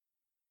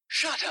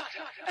Shut up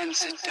and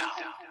sit down.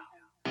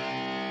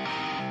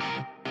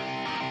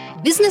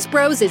 Business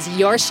Bros is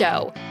your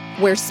show,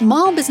 where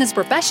small business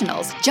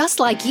professionals just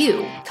like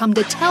you come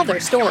to tell their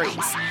stories.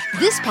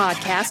 This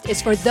podcast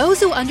is for those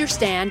who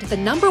understand the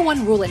number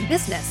one rule in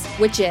business,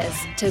 which is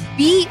to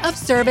be of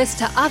service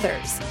to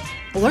others.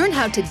 Learn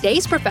how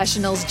today's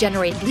professionals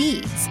generate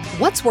leads,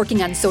 what's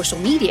working on social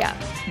media,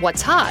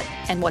 what's hot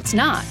and what's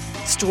not,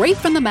 straight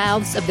from the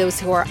mouths of those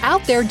who are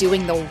out there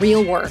doing the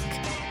real work.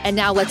 And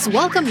now let's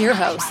welcome your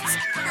hosts,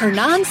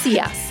 Hernan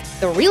Cias,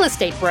 the real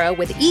estate bro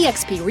with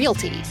eXp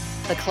Realty,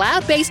 the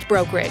cloud-based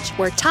brokerage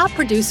where top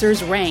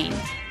producers reign,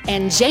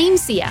 and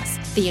James Cias,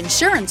 the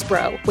insurance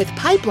bro with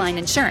Pipeline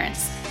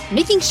Insurance,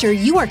 making sure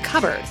you are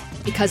covered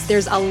because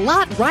there's a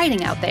lot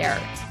riding out there.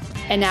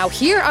 And now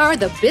here are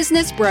the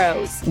Business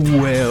Bros.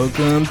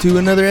 Welcome to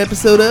another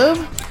episode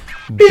of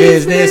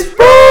Business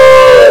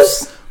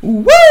Bros.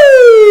 Woo!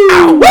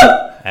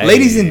 Hey.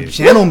 Ladies and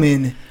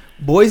gentlemen,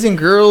 boys and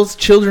girls,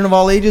 children of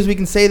all ages, we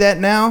can say that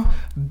now.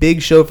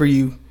 Big show for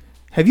you.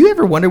 Have you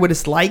ever wondered what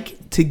it's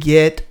like to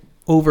get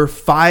over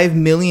 5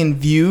 million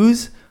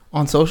views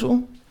on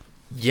social?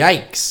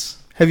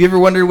 Yikes. Have you ever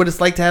wondered what it's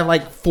like to have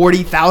like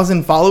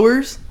 40,000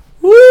 followers?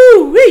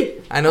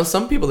 Woo-wee. I know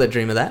some people that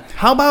dream of that.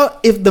 How about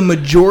if the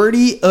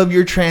majority of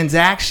your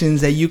transactions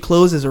that you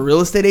close as a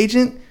real estate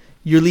agent,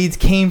 your leads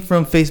came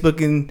from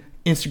Facebook and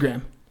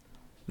Instagram?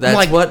 That's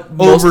like what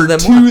most over of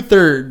them want.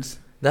 2/3.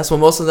 That's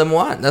what most of them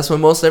want. That's what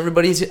most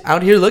everybody's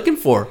out here looking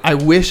for. I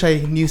wish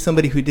I knew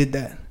somebody who did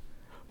that.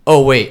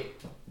 Oh, wait.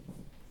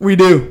 We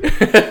do.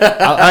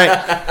 All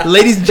right.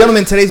 Ladies and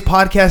gentlemen, today's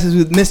podcast is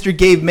with Mr.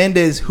 Gabe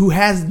Mendez, who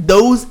has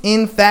those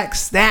in fact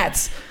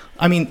stats.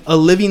 I mean, a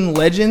living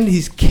legend.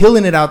 He's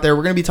killing it out there.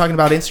 We're going to be talking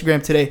about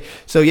Instagram today.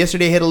 So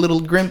yesterday I had a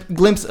little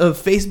glimpse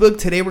of Facebook.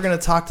 Today we're going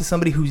to talk to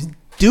somebody who's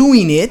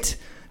doing it,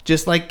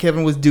 just like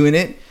Kevin was doing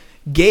it.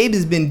 Gabe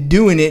has been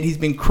doing it. He's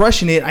been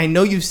crushing it. I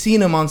know you've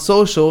seen him on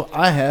social.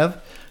 I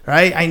have.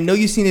 Right? I know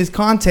you've seen his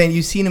content.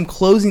 You've seen him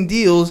closing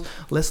deals.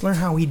 Let's learn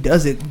how he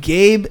does it.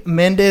 Gabe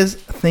Mendez,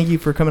 thank you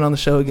for coming on the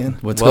show again.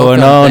 What's Welcome.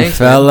 going on, Thanks,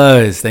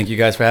 fellas? Man. Thank you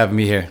guys for having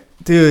me here.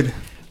 Dude,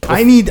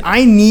 I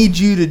need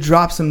you to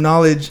drop some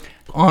knowledge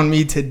on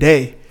me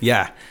today.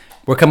 Yeah,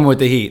 we're coming with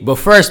the heat. But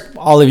first,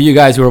 all of you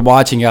guys who are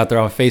watching out there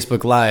on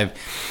Facebook Live,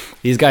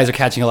 these guys are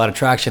catching a lot of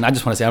traction. I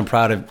just want to say I'm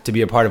proud to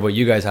be a part of what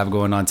you guys have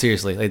going on.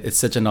 Seriously, it's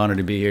such an honor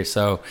to be here.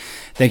 So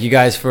thank you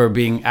guys for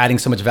adding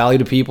so much value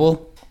to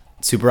people.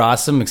 Super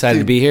awesome. Excited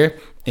to be here.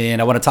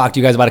 And I want to talk to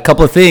you guys about a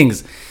couple of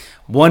things.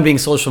 One being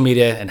social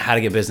media and how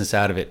to get business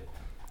out of it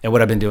and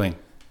what I've been doing.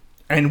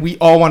 And we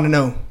all want to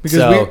know because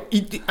So-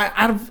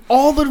 out of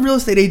all the real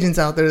estate agents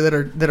out there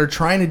that are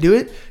trying to do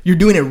it, you're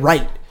doing it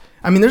right.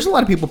 I mean, there's a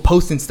lot of people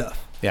posting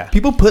stuff. Yeah.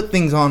 People put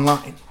things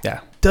online.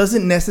 Yeah.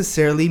 Doesn't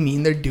necessarily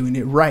mean they're doing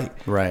it right.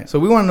 Right. So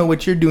we want to know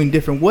what you're doing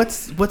different.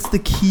 What's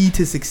the key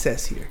to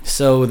success here?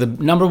 So the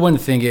number one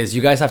thing is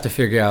you guys have to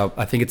figure out,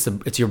 I think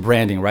it's your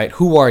branding, right?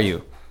 Who are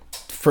you?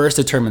 First,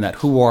 determine that.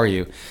 Who are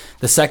you?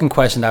 The second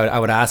question that I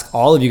would ask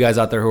all of you guys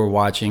out there who are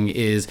watching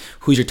is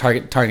who's your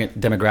target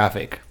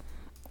demographic?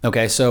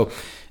 Okay, so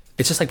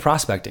it's just like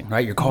prospecting,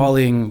 right? You're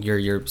calling,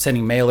 you're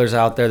sending mailers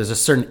out there. There's a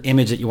certain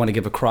image that you want to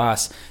give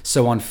across.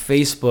 So on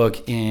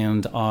Facebook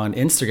and on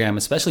Instagram,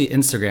 especially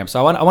Instagram.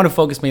 So I want to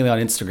focus mainly on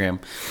Instagram.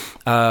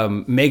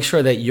 Make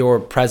sure that your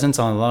presence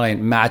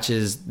online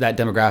matches that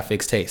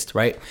demographic's taste,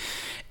 right?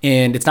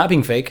 And it's not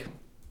being fake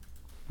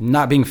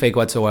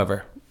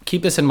whatsoever.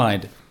 Keep this in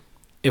mind.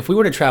 If we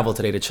were to travel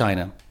today to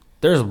China,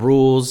 there's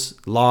rules,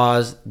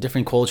 laws,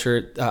 different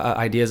culture,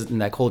 ideas in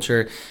that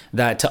culture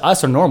that to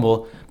us are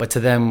normal, but to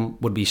them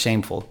would be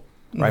shameful,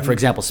 right? Mm-hmm. For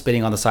example,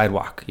 spitting on the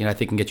sidewalk, I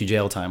think can get you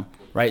jail time,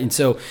 right? And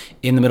so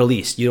in the Middle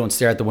East, you don't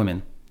stare at the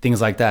women, things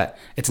like that.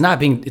 It's not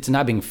being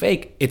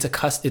fake. It's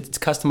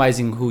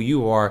customizing who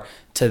you are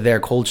to their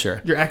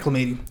culture. You're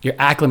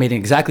acclimating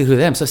Exactly who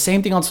them. So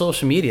same thing on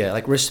social media.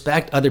 Like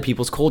respect other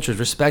people's cultures,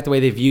 respect the way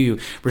they view you,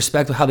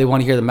 respect how they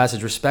want to hear the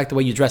message, respect the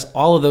way you dress.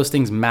 All of those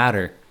things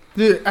matter.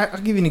 Dude, I'll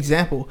give you an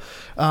example.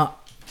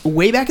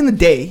 Way back in the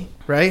day,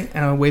 right?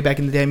 Way back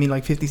in the day, I mean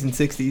like 50s and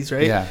 60s,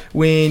 right? Yeah.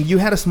 When you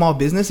had a small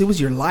business, it was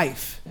your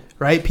life,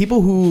 right?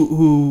 People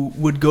who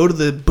would go to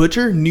the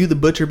butcher knew the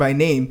butcher by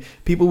name.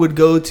 People would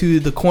go to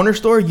the corner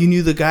store. You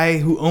knew the guy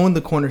who owned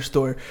the corner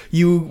store.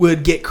 You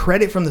would get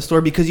credit from the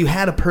store because you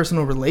had a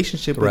personal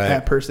relationship with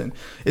that person.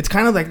 It's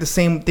kind of like the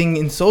same thing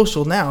in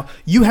social now.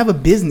 You have a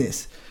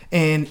business.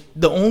 And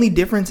the only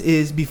difference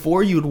is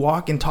before you would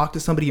walk and talk to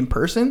somebody in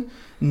person.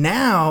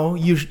 Now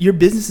your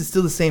business is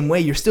still the same way.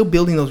 You're still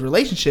building those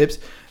relationships.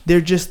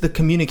 They're just the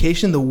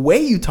communication, the way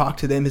you talk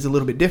to them is a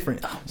little bit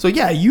different. So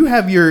yeah, you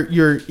have your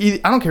I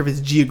don't care if it's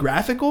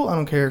geographical, I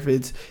don't care if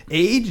it's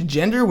age,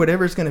 gender,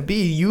 whatever it's going to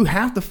be. You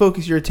have to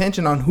focus your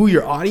attention on who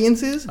your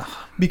audience is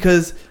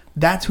because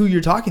that's who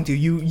you're talking to.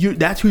 You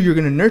that's who you're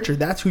going to nurture.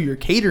 That's who you're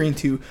catering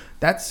to.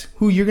 That's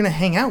who you're going to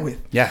hang out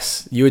with.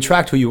 Yes, you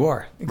attract who you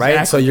are, right?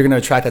 Exactly. So you're going to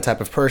attract that type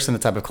of person, the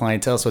type of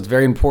clientele. So it's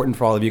very important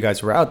for all of you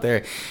guys who are out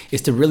there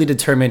is to really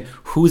determine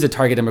who's the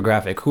target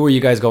demographic. Who are you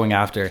guys going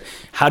after?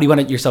 How do you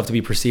want yourself to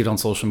be perceived on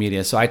social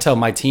media? So I tell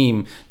my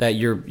team that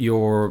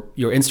your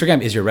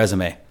Instagram is your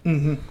resume.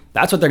 Mm-hmm.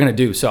 That's what they're going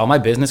to do. So on my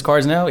business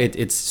cards now,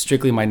 it's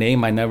strictly my name,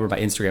 my number, my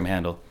Instagram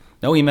handle.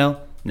 No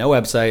email, no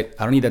website.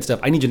 I don't need that stuff.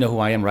 I need you to know who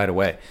I am right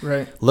away.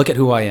 Right. Look at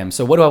who I am.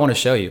 So what do I want to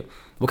show you?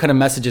 What kind of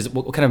messages?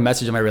 What kind of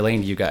message am I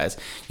relaying to you guys?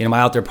 You know, am I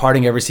out there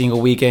partying every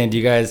single weekend? Do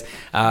you guys?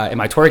 Am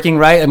I twerking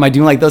right? Am I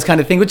doing like those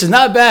kind of things? Which is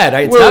not bad.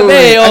 Right? It's not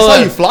bad. I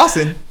saw you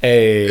flossing.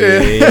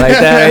 Hey, like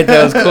that, right?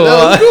 That was cool.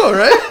 That was cool,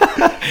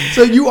 right?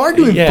 So you are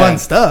doing fun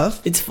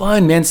stuff. It's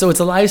fun, man. So it's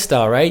a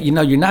lifestyle, right? You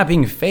know, you're not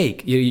being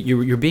fake.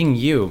 You're being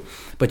you,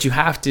 but you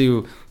have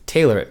to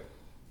tailor it.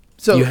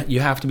 So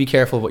you have to be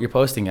careful of what you're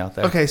posting out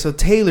there. Okay, so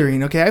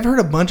tailoring. Okay, I've heard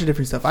a bunch of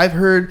different stuff. I've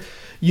heard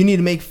you need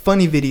to make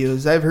funny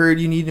videos. I've heard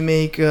you need to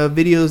make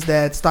videos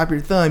that stop your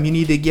thumb. You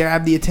need to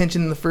grab the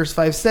attention in the first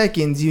 5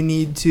 seconds. You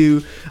need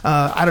to,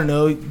 I don't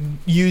know,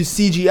 use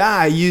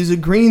CGI, use a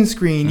green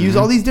screen, use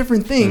all these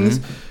different things.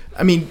 Mm-hmm.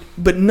 I mean,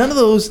 but none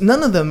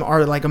of them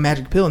are like a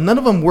magic pill. None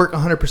of them work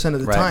 100%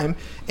 of the time.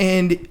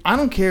 And I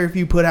don't care if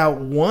you put out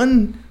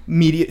one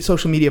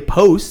social media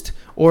post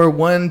or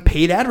one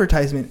paid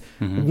advertisement.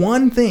 Mm-hmm.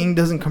 One thing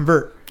doesn't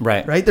convert.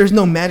 Right. There's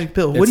no magic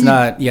pill.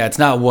 It's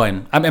not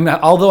one. I mean,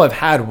 although I've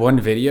had one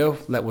video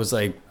that was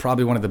like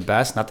probably one of the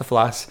best, not the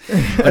floss,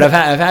 but I've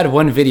had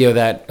one video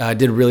that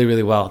did really,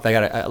 really well. That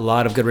got a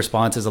lot of good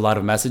responses, a lot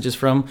of messages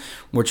from,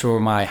 which were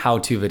my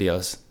how-to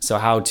videos. So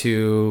how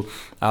to,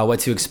 what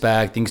to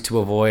expect, things to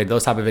avoid,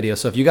 those type of videos.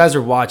 So if you guys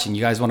are watching,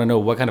 you guys want to know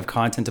what kind of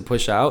content to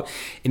push out,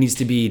 it needs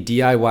to be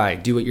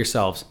DIY, do it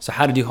yourselves. So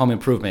how to do home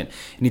improvement.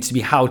 It needs to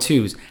be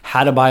how-tos,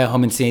 how to buy a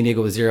home in San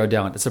Diego with 0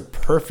 down. That's a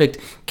perfect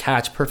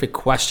catch, perfect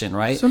question,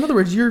 right? So in other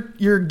words,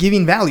 you're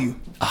giving value.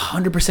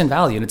 100%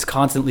 value, and it's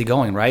constantly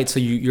going, right? So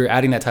you're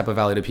adding that type of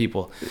value to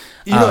people.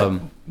 You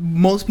know,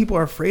 most people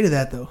are afraid of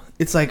that, though.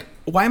 It's like,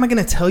 why am I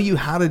going to tell you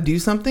how to do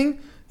something?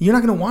 You're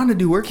not going to want to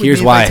do work with me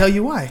if I tell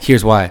you why.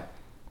 Here's why.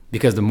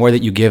 Because the more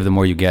that you give, the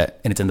more you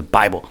get. And it's in the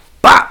Bible.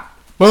 Bah!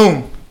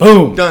 Boom.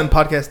 Boom. Done.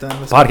 Podcast done.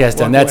 Podcast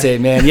done. That's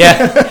it, man.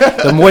 Yeah.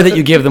 The more that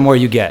you give, the more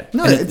you get.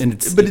 No,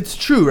 but it's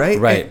true, right?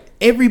 Right. And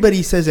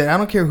everybody says that. I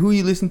don't care who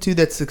you listen to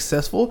that's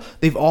successful.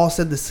 They've all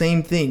said the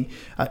same thing.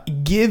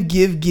 Give.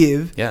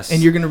 Yes.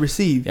 And you're going to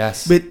receive.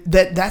 Yes. But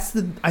that's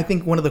I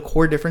think one of the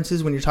core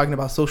differences when you're talking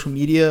about social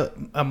media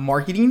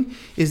marketing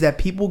is that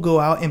people go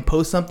out and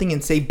post something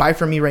and say, buy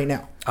from me right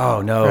now.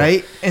 Oh no!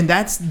 Right, and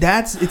that's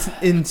it's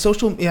in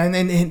social,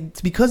 and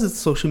it's because it's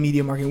social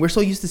media marketing. We're so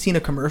used to seeing a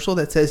commercial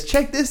that says,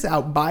 "Check this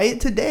out, buy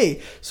it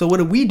today." So what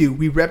do?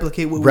 We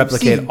replicate we've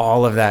seen.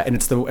 All of that, and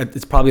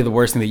it's probably the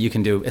worst thing that you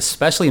can do,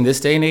 especially in this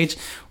day and age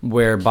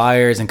where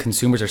buyers and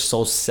consumers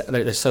are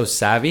they're so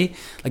savvy.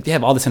 Like they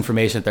have all this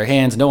information at their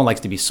hands. No one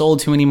likes to be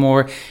sold to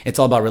anymore. It's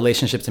all about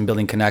relationships and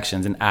building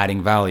connections and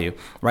adding value,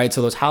 right?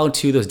 So those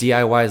how-to, those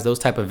DIYs, those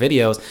type of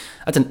videos,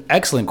 that's an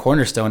excellent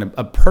cornerstone,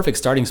 a perfect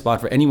starting spot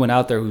for anyone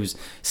out there who's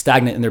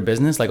stagnant in their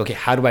business. Like, okay,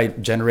 how do I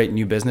generate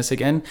new business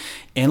again?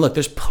 And look,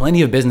 there's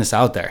plenty of business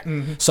out there.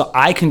 Mm-hmm. So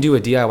I can do a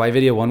DIY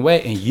video one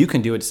way and you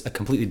can do it a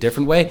completely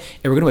different way.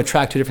 And we're going to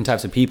attract 2 different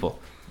types of people.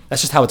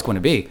 That's just how it's going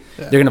to be.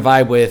 Yeah. They're going to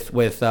vibe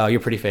with your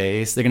pretty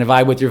face. They're going to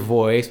vibe with your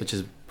voice, which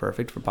is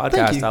perfect for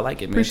podcasts. I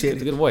like it, man. It's a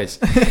good voice.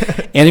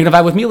 And you're going to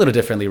vibe with me a little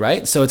differently,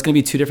 right? So it's going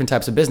to be 2 different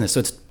types of business. So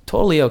it's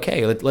totally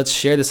okay. Let's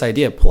share this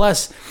idea.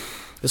 Plus,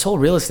 this whole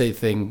real estate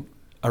thing,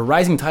 a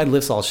rising tide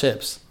lifts all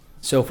ships.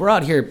 So if we're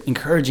out here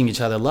encouraging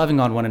each other, loving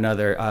on one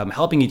another,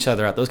 helping each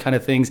other out, those kind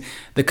of things,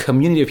 the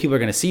community of people are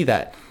going to see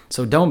that.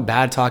 So don't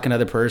bad talk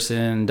another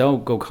person.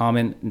 Don't go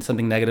comment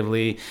something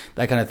negatively,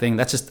 that kind of thing.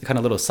 That's just kind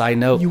of a little side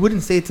note. You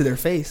wouldn't say it to their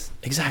face.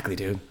 Exactly,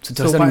 dude.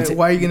 So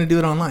why are you going to do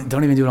it online?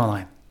 Don't even do it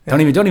online. Yeah.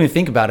 Don't even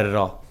think about it at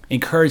all.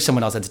 Encourage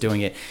someone else that's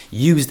doing it.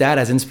 Use that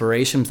as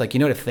inspiration. It's like,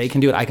 you know what, if they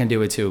can do it, I can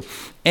do it too.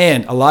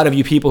 And a lot of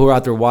you people who are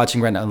out there watching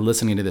right now and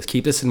listening to this,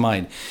 keep this in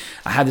mind.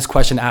 I have this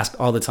question asked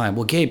all the time.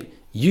 Well, Gabe,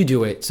 you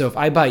do it. So if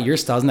I buy your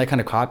style, isn't that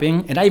kind of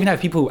copying? And I even have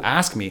people who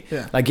ask me,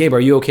 like, Gabe,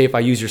 are you okay if I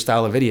use your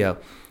style of video?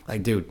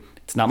 Like, dude,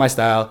 it's not my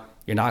style.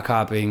 You're not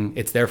copying.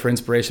 It's there for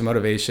inspiration,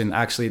 motivation.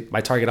 Actually,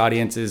 my target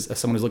audience is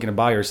someone who's looking to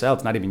buy or sell.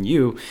 It's not even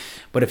you.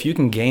 But if you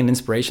can gain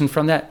inspiration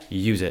from that,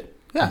 use it.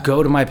 Yeah.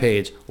 Go to my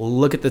page.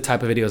 Look at the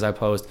type of videos I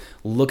post.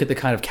 Look at the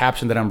kind of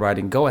caption that I'm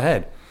writing. Go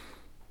ahead.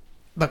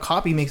 The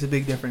copy makes a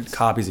big difference.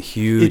 Copy's a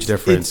huge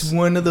difference. It's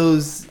one of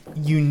those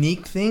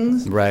unique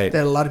things that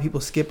a lot of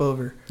people skip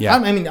over. Yeah.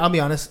 I mean, I'll be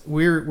honest,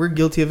 we're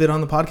guilty of it on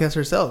the podcast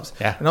ourselves.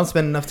 Yeah. I don't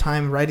spend enough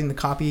time writing the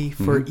copy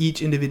for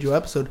each individual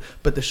episode,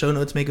 but the show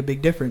notes make a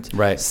big difference.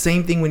 Right.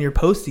 Same thing when you're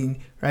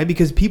posting, right?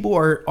 Because people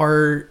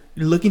are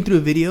looking through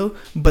a video,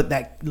 but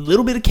that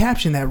little bit of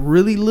caption, that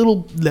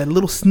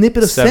little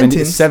snippet of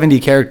 70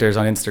 characters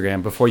on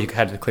Instagram before you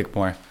had to click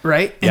more.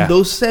 Right. And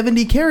those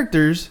 70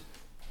 characters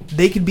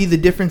they could be the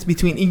difference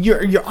between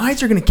your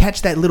eyes are going to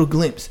catch that little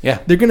glimpse. Yeah.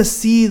 They're going to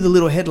see the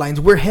little headlines.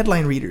 We're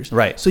headline readers.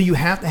 Right. So you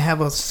have to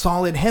have a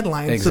solid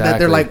headline so that Exactly.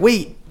 they're like,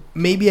 wait,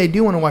 maybe I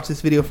do want to watch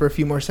this video for a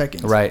few more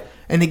seconds. Right.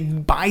 And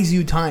it buys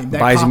you time. That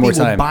Buys you copy more will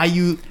time. buy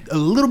you a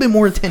little bit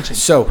more attention.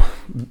 So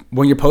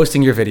when you're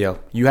posting your video,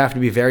 you have to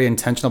be very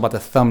intentional about the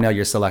thumbnail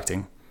you're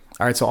selecting.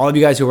 All right, so all of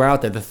you guys who are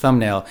out there, the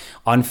thumbnail.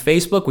 On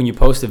Facebook, when you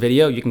post a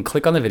video, you can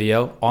click on the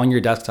video on your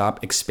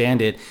desktop,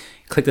 expand it,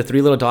 click the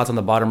 3 little dots on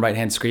the bottom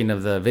right-hand screen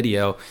of the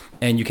video,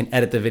 and you can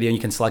edit the video and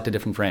you can select a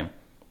different frame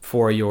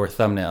for your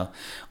thumbnail.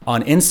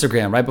 On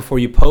Instagram, right before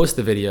you post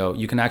the video,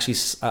 you can actually,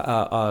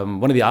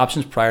 one of the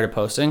options prior to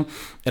posting,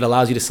 it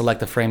allows you to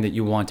select the frame that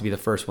you want to be the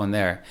first one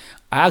there.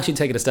 I actually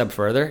take it a step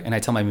further and I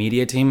tell my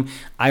media team,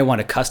 I want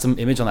a custom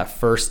image on that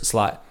first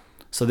slot.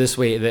 So this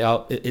way,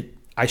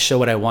 I show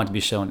what I want to be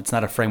shown. It's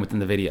not a frame within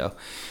the video.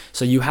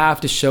 So you have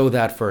to show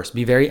that first.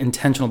 Be very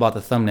intentional about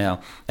the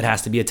thumbnail. It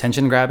has to be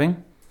attention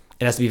grabbing.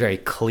 It has to be very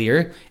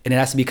clear, and it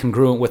has to be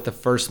congruent with the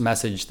first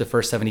message, the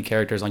first 70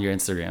 characters on your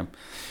Instagram.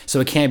 So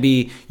you can't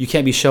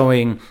be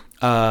showing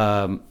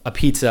a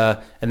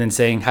pizza and then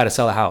saying how to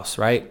sell a house,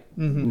 right?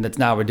 Mm-hmm. That's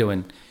not what we're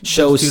doing.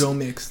 Shows Those two don't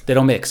mix. They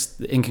don't mix.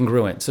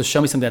 Incongruent. So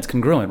show me something that's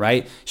congruent,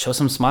 right? Show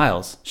some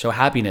smiles. Show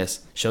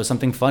happiness. Show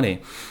something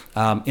funny.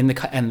 In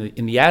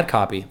the ad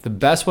copy, the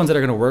best ones that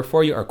are going to work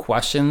for you are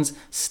questions,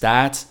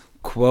 stats,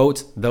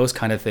 quote, those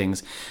kind of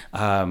things.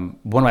 One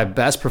of my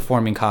best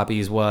performing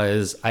copies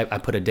was I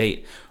put a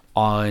date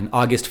on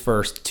August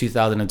 1st,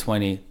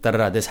 2020.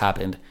 This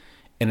happened.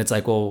 And it's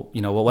like, well,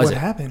 what was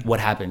it? What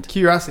happened?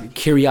 Curiosity.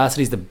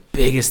 Curiosity is the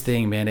biggest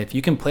thing, man. If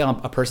you can play on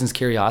a person's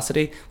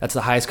curiosity, that's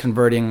the highest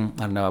converting,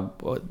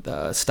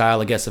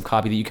 style, I guess, of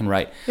copy that you can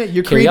write. Yeah,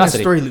 you're creating a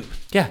story loop.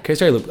 Yeah, create a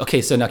story loop.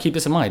 Okay, so now keep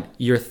this in mind.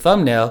 Your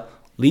thumbnail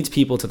leads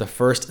people to the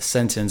first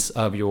sentence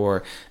of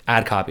your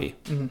ad copy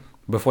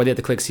before they have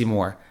to click see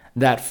more.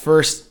 That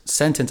first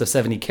sentence of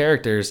 70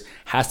 characters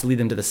has to lead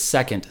them to the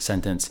second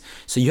sentence.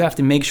 So you have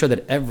to make sure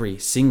that every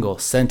single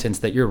sentence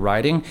that you're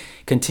writing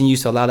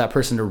continues to allow that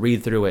person to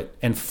read through it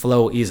and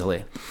flow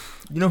easily.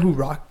 You know who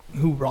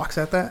rocks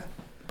at that?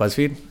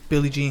 BuzzFeed?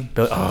 Billy Jean.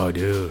 Oh,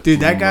 dude. Dude,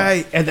 that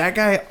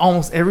guy,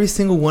 almost every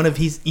single one of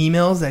his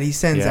emails that he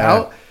sends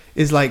out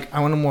is like, I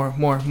want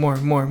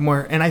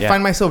more. And I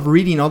find myself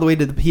reading all the way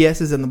to the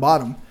PSs in the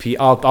bottom.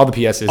 All the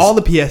PSs. All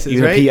the PSs,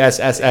 even right?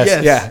 PSSS.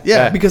 Yes.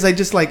 Yeah. Because I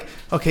just like,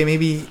 okay,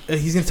 maybe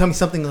he's going to tell me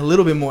something a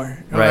little bit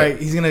more. All right.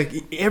 He's going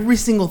to, every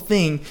single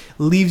thing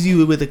leaves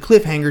you with a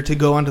cliffhanger to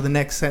go on to the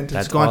next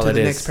sentence, go on to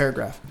the next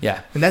paragraph.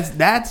 Yeah. And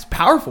that's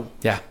powerful.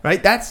 Yeah.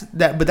 Right?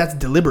 But that's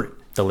deliberate.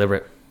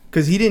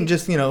 Because he didn't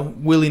just,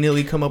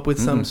 willy-nilly come up with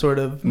some sort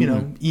of,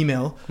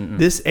 email.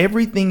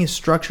 Everything is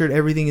structured,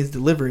 everything is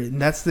deliberate. And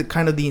that's the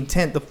kind of the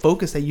intent, the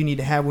focus that you need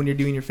to have when you're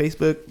doing your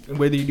Facebook,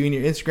 whether you're doing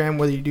your Instagram,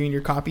 whether you're doing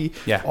your copy.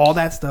 Yeah. All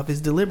that stuff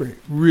is deliberate.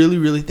 Really,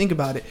 really think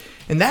about it.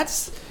 And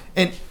that's,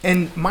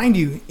 and mind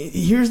you,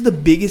 here's the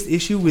biggest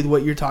issue with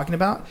what you're talking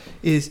about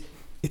is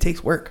it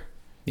takes work.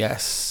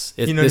 Yes.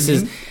 This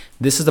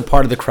is the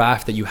part of the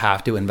craft that you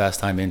have to invest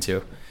time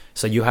into.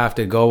 So you have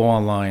to go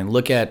online,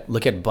 look at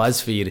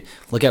BuzzFeed,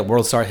 look at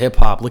World Star Hip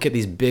Hop, look at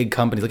these big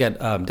companies, look at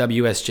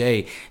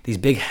WSJ, these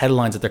big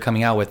headlines that they're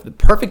coming out with. The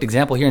perfect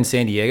example here in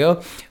San Diego,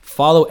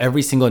 follow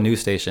every single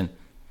news station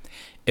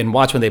and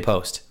watch when they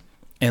post.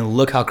 And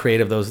look how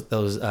creative those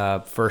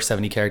first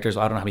 70 characters,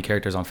 I don't know how many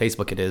characters on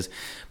Facebook it is,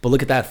 but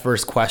look at that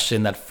first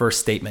question, that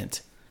first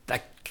statement.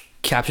 That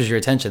captures your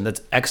attention.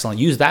 That's excellent.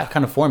 Use that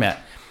kind of format.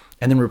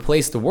 And then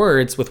replace the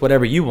words with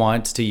whatever you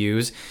want to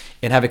use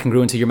and have it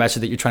congruent to your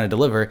message that you're trying to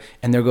deliver.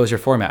 And there goes your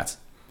formats.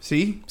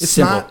 See? It's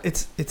Simple.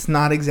 it's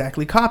not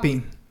exactly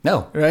copying.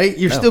 No. Right?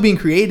 You're still being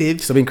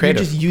creative. Still being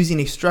creative. You're just using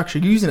a structure.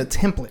 You're using a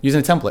template.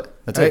 Using a template.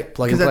 That's right? it.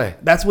 Plug and play.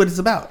 That's what it's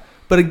about.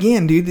 But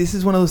again, dude, this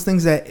is one of those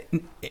things that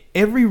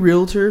every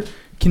realtor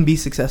can be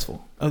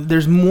successful.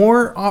 There's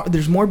more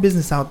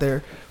business out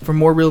there for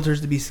more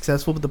realtors to be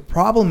successful, but the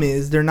problem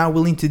is they're not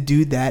willing to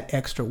do that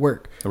extra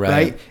work,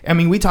 right? I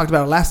mean, we talked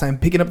about it last time,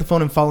 picking up the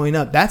phone and following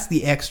up. That's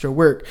the extra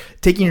work.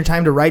 Taking your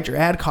time to write your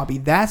ad copy.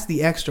 That's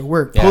the extra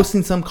work. Yeah.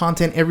 Posting some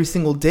content every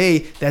single day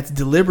that's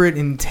deliberate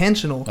and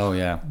intentional. Oh,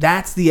 yeah.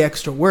 That's the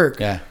extra work.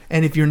 Yeah.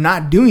 And if you're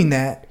not doing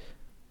that,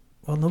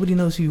 well, nobody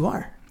knows who you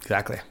are.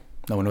 Exactly.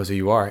 No one knows who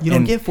you are. You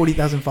don't get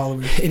 40,000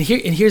 followers. And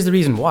here's the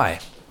reason why.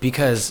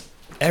 Because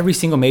every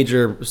single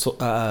major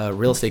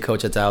real estate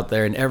coach that's out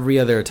there and every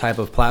other type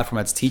of platform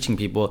that's teaching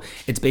people,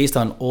 it's based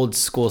on old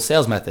school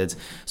sales methods.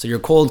 So you're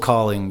cold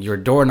calling, you're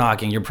door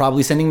knocking, you're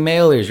probably sending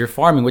mailers, you're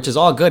farming, which is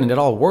all good and it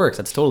all works.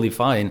 That's totally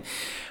fine.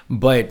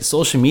 But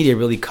social media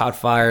really caught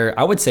fire,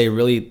 I would say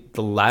really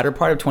the latter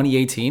part of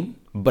 2018,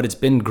 but it's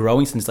been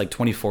growing since like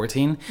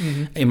 2014,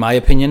 in my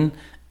opinion.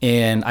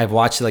 And I've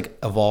watched it like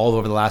evolve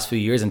over the last few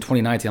years. In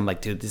 2019, I'm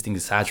like, dude, this thing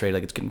is saturated.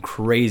 Like it's getting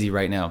crazy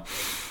right now.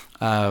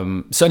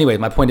 So anyway,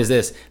 my point is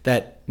this,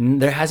 that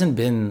there hasn't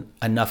been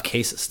enough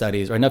case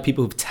studies or enough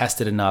people who've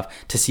tested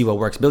enough to see what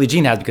works. Billie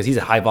Jean has, because he's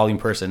a high volume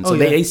person. So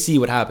they see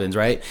what happens,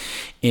 right?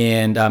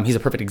 And he's a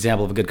perfect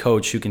example of a good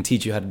coach who can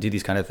teach you how to do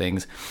these kind of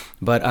things.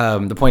 But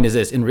the point is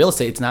this, in real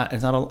estate, it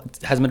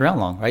hasn't been around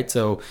long, right?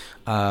 So,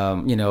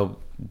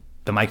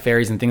 the Mike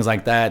Ferries and things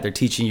like that, they're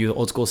teaching you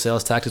old school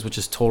sales tactics, which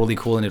is totally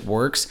cool and it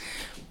works.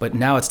 But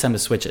now it's time to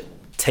switch it.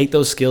 Take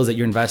those skills that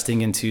you're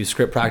investing into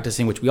script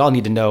practicing, which we all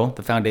need to know,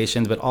 the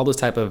foundations, but all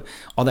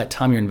that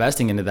time you're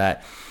investing into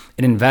that,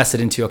 and invest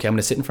it into, okay, I'm going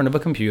to sit in front of a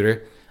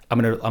computer.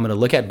 I'm going to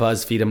look at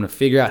BuzzFeed. I'm going to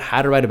figure out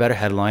how to write a better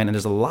headline. And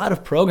there's a lot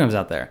of programs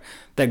out there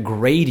that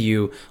grade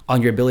you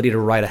on your ability to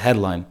write a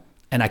headline.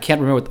 And I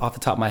can't remember off the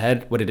top of my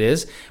head what it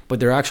is, but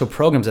there are actual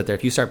programs out there.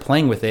 If you start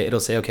playing with it, it'll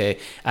say, okay,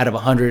 out of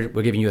 100,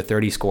 we're giving you a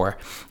 30 score.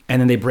 And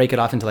then they break it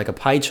off into like a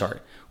pie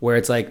chart where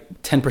it's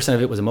like 10%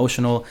 of it was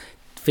emotional,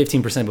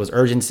 15% of it was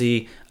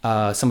urgency.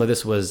 Some of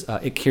this was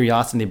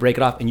curiosity. And they break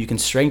it off, and you can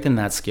strengthen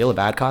that skill of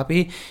ad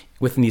copy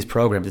within these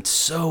programs. It's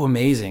so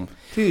amazing.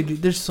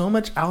 Dude, there's so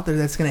much out there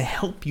that's going to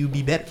help you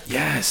be better.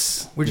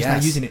 Yes. We're just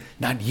not using it.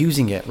 Not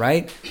using it,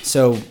 right?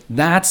 So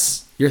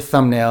that's your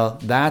thumbnail.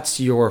 That's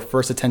your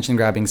first attention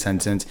grabbing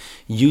sentence.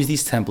 Use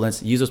these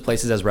templates. Use those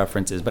places as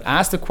references. But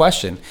ask the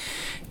question.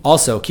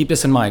 Also, keep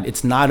this in mind.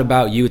 It's not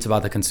about you. It's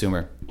about the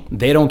consumer.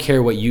 They don't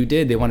care what you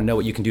did. They want to know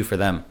what you can do for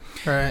them.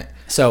 All right.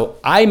 So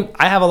I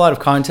have a lot of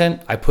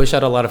content. I push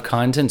out a lot of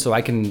content so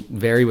I can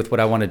vary with what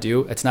I want to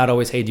do. It's not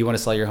always, hey, do you want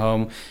to sell your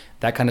home?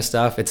 That kind of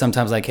stuff. It's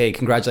sometimes like, hey,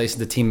 congratulations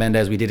to Team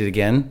Mendez. We did it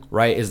again,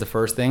 right? Is the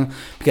first thing.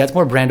 Because that's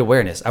more brand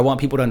awareness. I want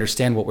people to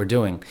understand what we're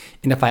doing.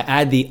 And if I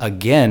add the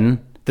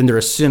again, then they're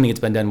assuming it's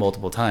been done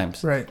multiple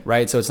times.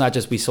 Right. So it's not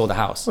just we sold a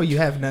house. Well, you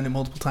have done it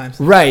multiple times.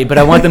 Right. But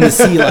I want them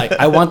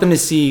to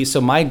see, so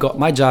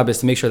my job is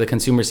to make sure the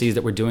consumer sees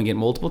that we're doing it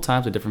multiple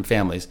times with different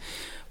families.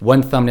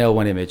 One thumbnail,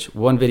 one image,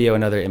 one video,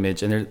 another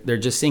image, and they're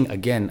just seeing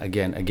again.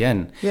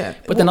 Yeah.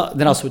 But then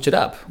I'll switch it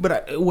up.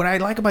 But what I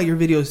like about your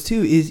videos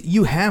too is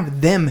you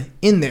have them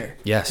in there.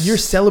 Yes. You're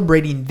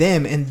celebrating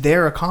them and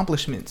their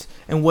accomplishments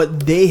and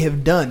what they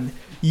have done.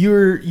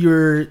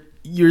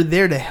 You're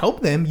there to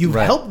help them. You've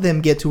helped them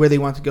get to where they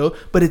want to go,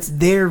 but it's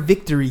their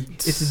victory.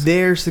 It's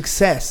their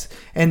success.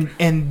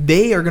 And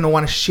they are going to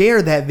want to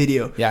share that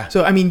video. Yeah.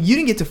 So, I mean, you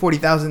didn't get to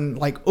 40,000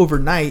 like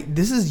overnight.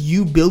 This is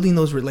you building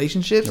those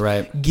relationships,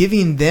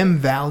 giving them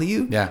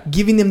value,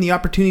 giving them the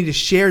opportunity to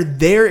share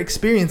their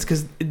experience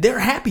because they're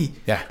happy.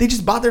 Yeah. They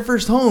just bought their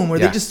first home or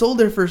they just sold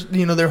their first,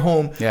 their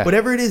home. Yeah.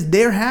 Whatever it is,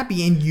 they're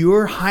happy and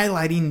you're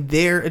highlighting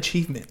their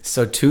achievement.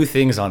 So 2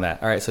 things on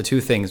that. All right. So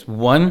 2 things.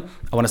 One,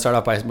 I want to start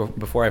off by,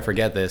 before I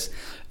forget this,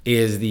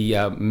 is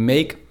the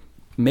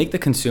make the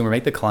consumer,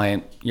 make the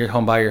client, your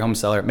home buyer, your home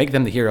seller, make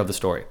them the hero of the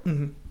story.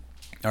 Mm-hmm.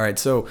 All right.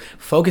 So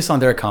focus on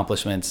their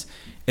accomplishments.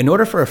 In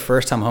order for a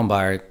first-time home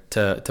buyer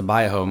to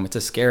buy a home, it's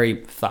a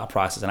scary thought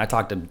process. And I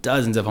talk to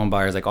dozens of home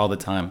buyers like all the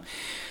time.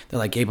 They're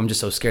like, Gabe, I'm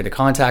just so scared to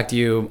contact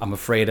you. I'm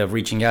afraid of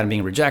reaching out and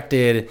being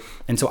rejected.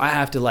 And so I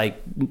have to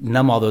like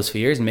numb all those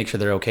fears and make sure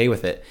they're okay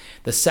with it.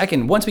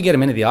 Once we get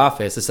them into the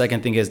office, the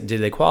second thing is,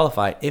 did they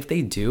qualify? If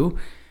they do,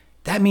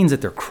 that means that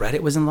their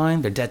credit was in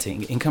line, their debt to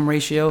income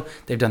ratio,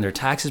 they've done their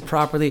taxes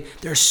properly.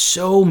 There's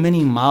so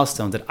many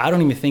milestones that I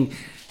don't even think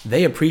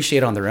they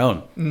appreciate on their own.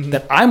 Mm-hmm.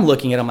 That I'm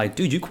looking at, I'm like,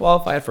 dude, you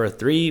qualified for a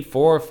 $300,000,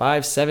 $400,000,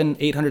 $500,000,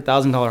 $700,000,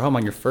 $800,000 home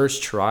on your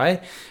first try.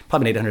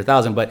 Probably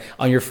 $800,000, but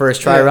on your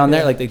first try around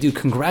there, like, dude,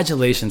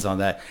 congratulations on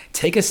that.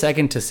 Take a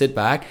second to sit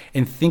back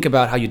and think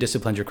about how you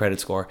disciplined your credit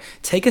score.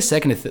 Take a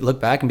second to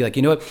look back and be like,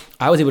 you know what?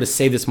 I was able to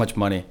save this much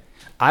money.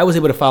 I was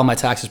able to file my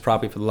taxes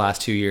properly for the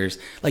last 2 years.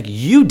 Like,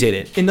 you did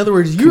it. In other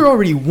words, you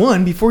already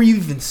won before you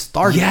even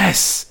started.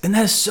 Yes. And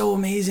that is so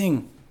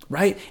amazing,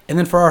 right? And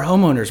then for our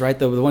homeowners, right,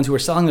 the ones who are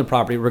selling the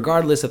property,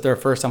 regardless if they're a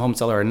first-time home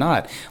seller or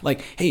not, like,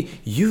 hey,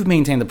 you've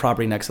maintained the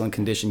property in excellent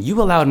condition. You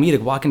allowed me to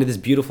walk into this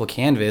beautiful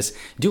canvas,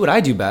 do what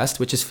I do best,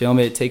 which is film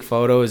it, take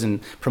photos,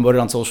 and promote it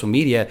on social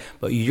media.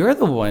 But you're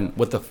the one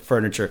with the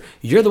furniture.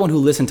 You're the one who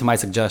listened to my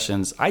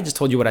suggestions. I just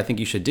told you what I think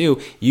you should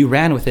do. You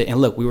ran with it, and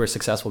look, we were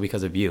successful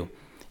because of you.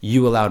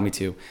 You allowed me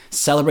to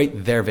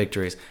celebrate their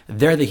victories.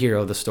 They're the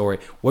hero of the story.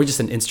 We're just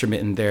an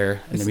instrument in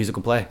their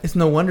musical play. It's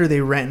no wonder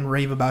they rant and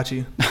rave about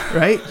you,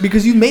 right?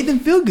 Because you made them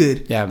feel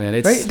good. Yeah, man.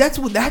 Right?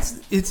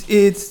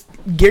 It's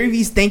Gary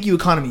Vee's thank you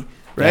economy,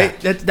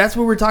 right? Yeah. That's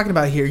what we're talking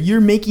about here. You're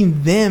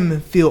making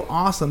them feel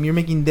awesome. You're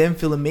making them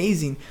feel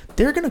amazing.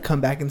 They're gonna come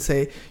back and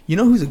say, you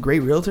know who's a great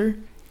realtor?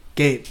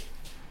 Gabe,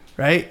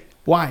 right?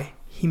 Why?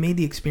 He made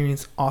the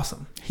experience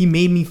awesome. He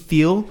made me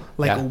feel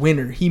like a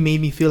winner. He made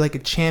me feel like a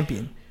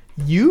champion.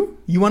 You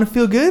want to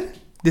feel good?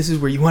 This is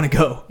where you want to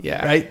go.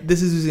 Yeah. Right?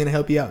 This is who's going to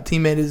help you out.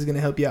 Team Mendez is going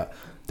to help you out.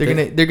 They're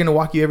going to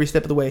walk you every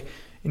step of the way.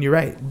 And you're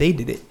right. They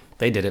did it.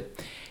 They did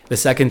it. The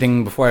second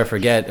thing, before I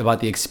forget,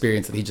 about the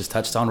experience that he just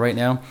touched on right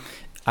now,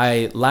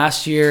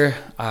 last year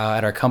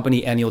at our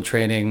company annual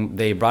training,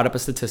 they brought up a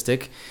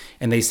statistic,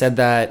 and they said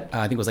that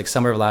I think it was like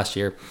summer of last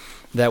year,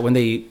 that when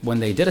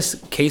they did a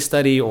case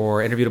study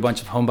or interviewed a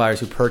bunch of home buyers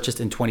who purchased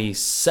in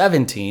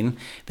 2017,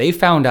 they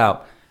found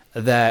out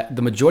that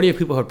the majority of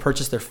people who had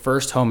purchased their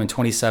first home in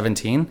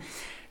 2017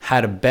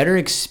 had a better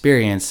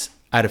experience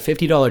at a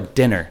 $50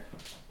 dinner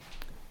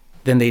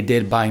than they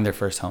did buying their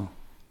first home.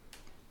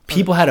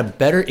 People had a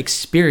better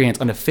experience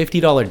on a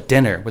 $50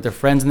 dinner with their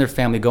friends and their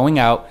family going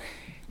out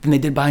than they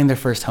did buying their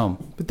first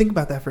home. But think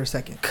about that for a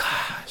second.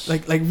 Gosh.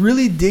 Like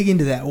really dig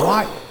into that.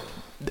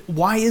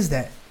 Why is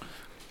that?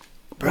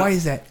 Bro, why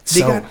is that?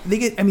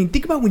 I mean,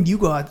 think about when you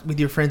go out with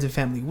your friends and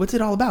family. What's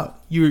it all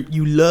about?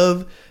 You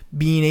love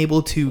being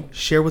able to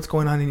share what's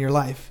going on in your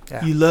life.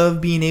 Yeah. You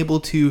love being able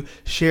to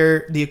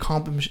share the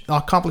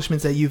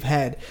accomplishments that you've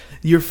had.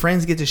 Your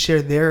friends get to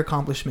share their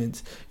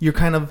accomplishments. You're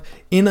kind of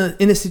in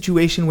a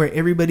situation where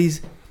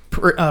everybody's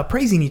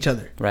praising each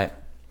other. Right.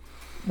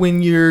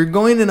 When you're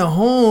going in a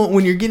home,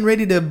 when you're getting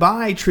ready to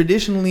buy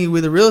traditionally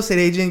with a real estate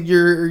agent,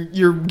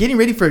 you're getting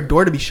ready for a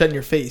door to be shut in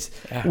your face.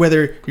 Yeah.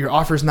 Whether your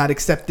offer's not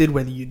accepted,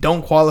 whether you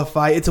don't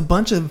qualify, it's a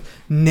bunch of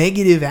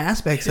negative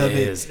aspects of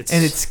it.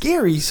 And it's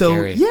scary.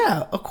 So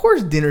yeah, of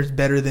course dinner's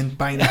better than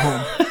buying a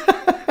home.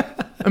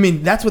 I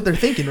mean, that's what they're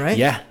thinking, right?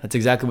 Yeah, that's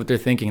exactly what they're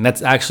thinking.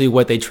 That's actually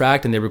what they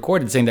tracked and they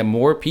recorded, saying that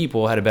more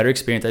people had a better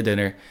experience at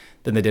dinner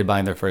than they did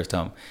buying their first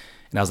home.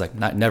 And I was like,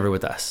 never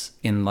with us.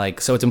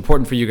 So it's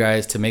important for you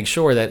guys to make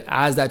sure that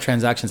as that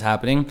transaction's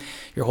happening,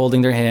 you're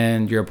holding their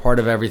hand, you're a part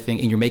of everything,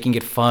 and you're making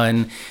it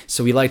fun.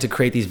 So we like to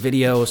create these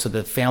videos so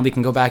the family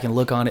can go back and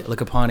look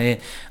upon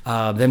it.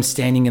 Them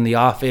standing in the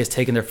office,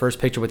 taking their first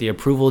picture with the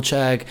approval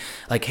check.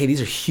 Like, hey, these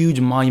are huge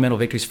monumental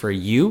victories for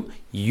you.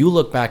 You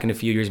look back in a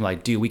few years and be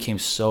like, dude, we came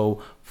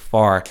so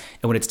far.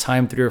 And when it's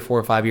time 3 or 4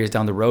 or 5 years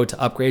down the road to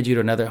upgrade you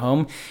to another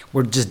home,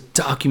 we're just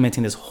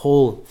documenting this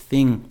whole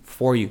thing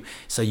for you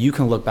so you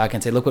can look back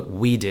and say, look what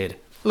we did.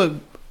 Look,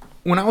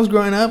 when I was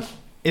growing up,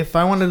 if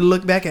I wanted to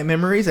look back at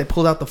memories, I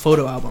pulled out the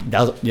photo album.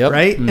 Yep.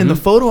 Right? Mm-hmm. And the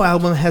photo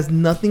album has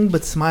nothing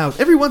but smiles.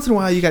 Every once in a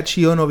while, you got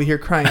Chion over here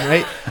crying,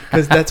 right?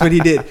 Because that's what he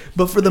did.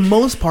 But for the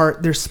most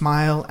part, there's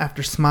smile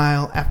after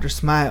smile after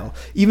smile.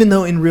 Even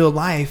though in real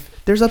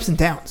life, there's ups and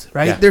downs,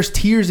 right? Yeah. There's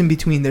tears in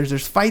between.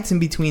 There's fights in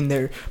between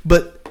there.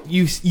 But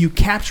you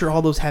capture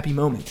all those happy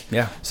moments.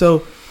 Yeah.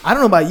 So I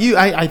don't know about you.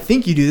 I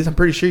think you do this. I'm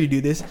pretty sure you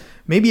do this.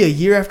 Maybe a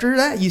year after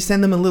that, you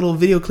send them a little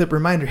video clip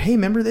reminder. Hey,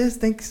 remember this?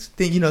 Thanks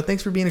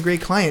for being a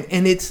great client.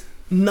 And it's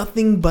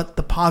nothing but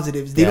the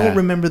positives. They don't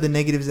remember the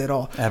negatives at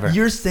all. Ever.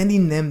 You're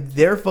sending them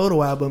their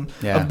photo album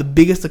of the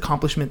biggest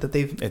accomplishment that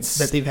they've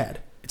had.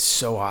 It's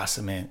so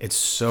awesome, man. It's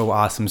so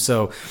awesome.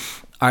 So,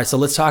 all right. So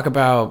let's talk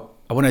about.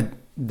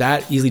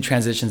 That easily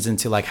transitions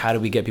into like, how do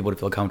we get people to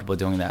feel comfortable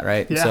doing that,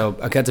 right? Yeah. So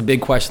that's a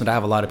big question that I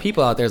have a lot of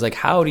people out there is like,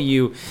 how do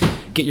you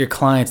get your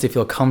clients to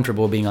feel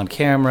comfortable being on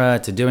camera,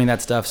 to doing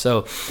that stuff?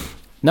 So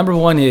number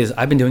one is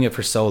I've been doing it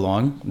for so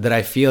long that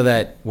I feel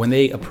that when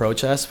they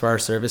approach us for our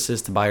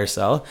services to buy or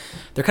sell,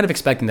 they're kind of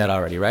expecting that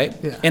already, right?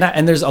 Yeah.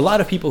 And there's a lot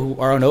of people who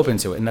are unopen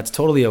to it, and that's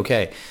totally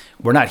okay.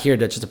 We're not here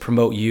just to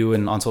promote you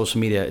and on social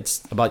media.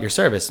 It's about your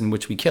service in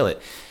which we kill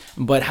it.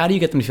 But how do you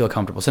get them to feel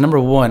comfortable? So number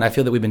one, I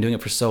feel that we've been doing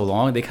it for so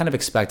long, they kind of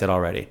expect it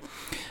already.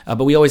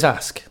 But we always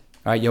ask,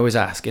 all right? You always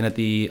ask. And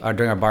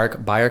during our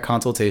buyer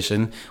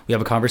consultation, we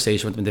have a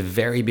conversation with them at the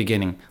very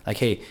beginning. Like,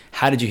 hey,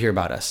 how did you hear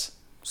about us?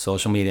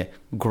 Social media.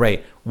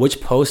 Great. Which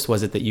post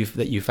was it that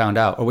you found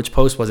out? Or which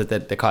post was it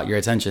that caught your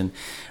attention?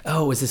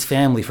 Oh, it was this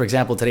family. For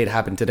example, it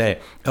happened today.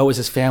 Oh, it was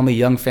this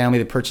young family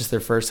that purchased their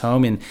first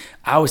home. And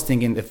I was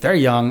thinking, if they're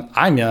young,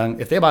 I'm young.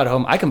 If they bought a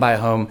home, I can buy a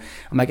home.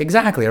 I'm like,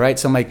 exactly, right?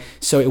 So I'm like,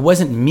 so it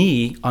wasn't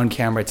me on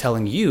camera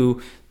telling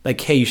you,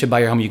 like, hey, you should buy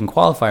your home, you can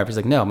qualify. She's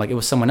like, no. I'm like, it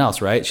was someone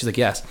else, right? She's like,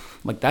 yes. I'm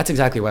like, that's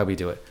exactly why we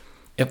do it.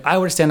 If I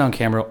were to stand on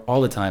camera all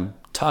the time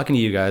talking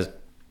to you guys,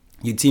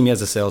 you'd see me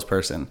as a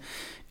salesperson.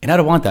 And I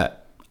don't want that.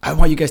 I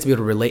want you guys to be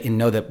able to relate and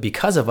know that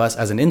because of us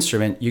as an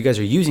instrument, you guys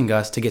are using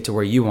us to get to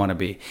where you want to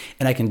be.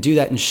 And I can do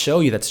that and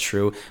show you that's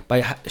true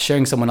by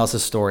sharing someone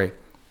else's story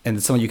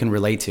and someone you can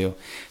relate to.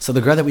 So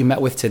the girl that we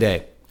met with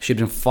today, she'd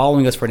been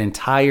following us for an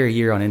entire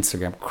year on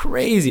Instagram.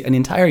 Crazy, an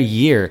entire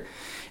year.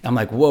 I'm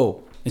like,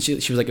 whoa. And she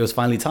was like, it was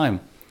finally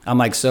time. I'm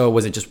like, so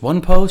was it just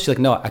one post? She's like,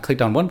 no, I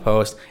clicked on one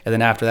post. And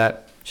then after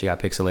that, she got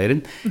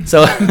pixelated.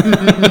 So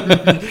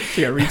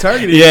she got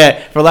retargeted.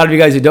 Yeah. For a lot of you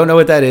guys who don't know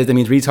what that is, that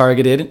means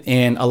retargeted.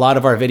 And a lot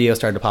of our videos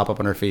started to pop up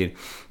on our feed.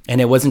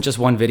 And it wasn't just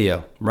one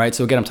video, right?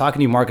 So again, I'm talking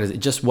to you marketers. It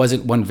just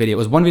wasn't one video. It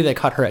was one video that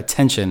caught her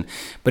attention,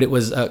 but it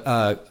was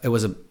a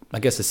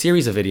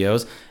series of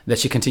videos that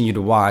she continued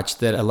to watch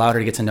that allowed her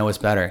to get to know us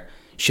better.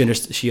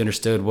 She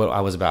understood what I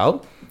was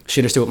about. She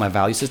understood what my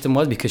value system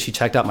was because she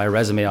checked out my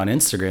resume on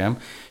Instagram.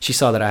 She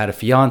saw that I had a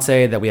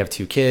fiance, that we have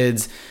 2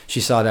 kids.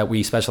 She saw that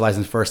we specialize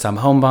in first-time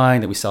home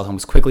buying, that we sell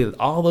homes quickly,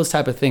 all those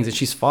type of things. And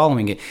she's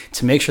following it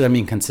to make sure that I'm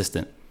being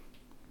consistent,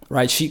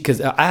 right? Because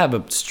I have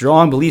a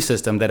strong belief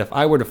system that if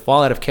I were to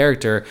fall out of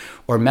character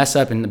or mess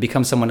up and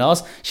become someone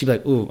else, she'd be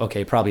like, ooh,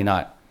 okay, probably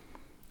not.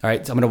 All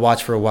right, so I'm going to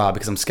watch for a while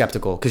because I'm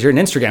skeptical. Because you're an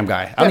Instagram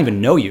guy. I don't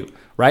even know you,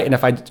 right? And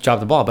if I dropped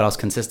the ball, but I was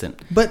consistent.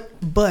 But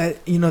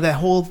you know, that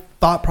whole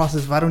thought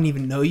process, if I don't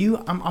even know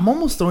you, I'm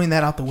almost throwing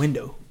that out the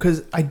window,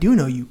 because I do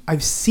know you.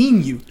 I've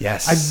seen you.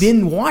 Yes. I've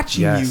been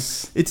watching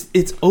Yes. you.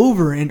 It's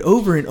over and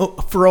over and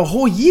for a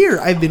whole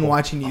year I've been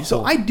watching you.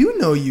 So I do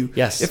know you.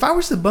 Yes. If I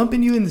was to bump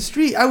into you in the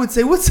street, I would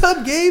say, "What's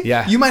up, Gabe?"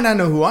 Yeah. You might not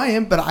know who I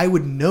am, but I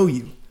would know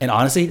you. And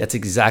honestly, that's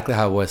exactly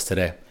how it was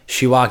today.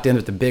 She walked in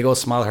with a big old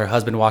smile. Her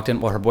husband walked in,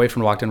 well, her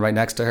boyfriend walked in right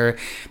next to her.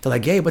 They're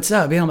like, "Hey, what's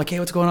up, man?" I'm like, "Hey,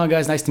 what's going on,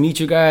 guys? Nice to meet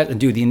you guys." And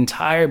dude, the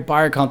entire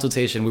bar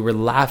consultation, we were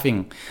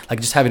laughing, like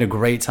just having a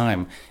great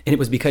time. And it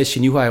was because she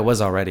knew who I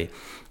was already,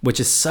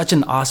 which is such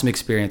an awesome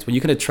experience. When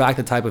you can attract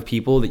the type of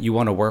people that you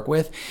want to work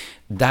with,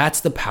 that's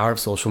the power of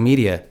social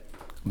media.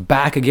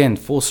 Back again,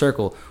 full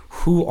circle.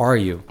 Who are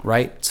you,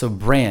 right? So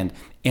brand,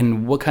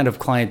 and what kind of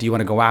client do you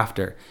want to go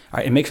after? All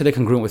right, and make sure they're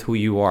congruent with who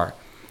you are.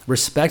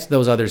 Respect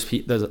those others,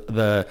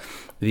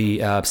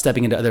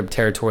 stepping into other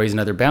territories and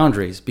other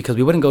boundaries, because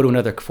we wouldn't go to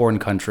another foreign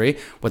country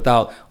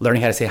without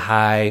learning how to say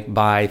hi,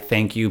 bye,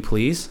 thank you,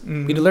 please.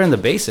 We'd learn the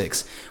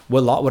basics.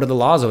 What are the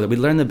laws of it? We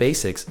learn the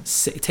basics.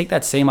 Take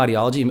that same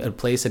ideology and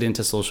place it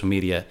into social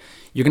media.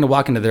 You're going to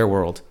walk into their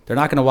world. They're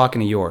not going to walk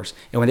into yours.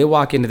 And when they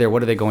walk into there,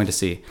 what are they going to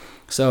see?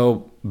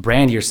 So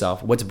brand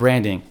yourself. What's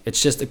branding?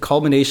 It's just a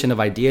culmination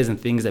of ideas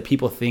and things that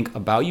people think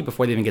about you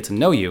before they even get to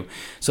know you.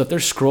 So if they're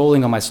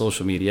scrolling on my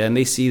social media and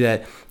they see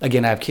that,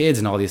 again, I have kids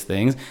and all these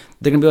things,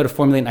 they're going to be able to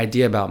formulate an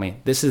idea about me.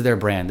 This is their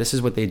brand. This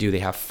is what they do. They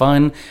have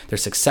fun. They're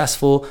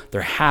successful.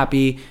 They're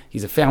happy.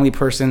 He's a family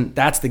person.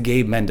 That's the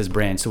Gabe Mendez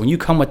brand. So when you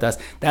come with us,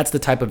 that's the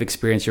type of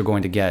experience you're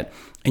going to get.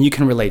 And you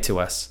can relate to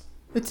us.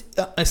 It's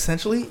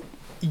essentially,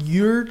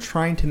 you're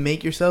trying to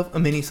make yourself a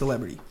mini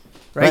celebrity,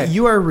 right?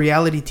 You are a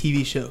reality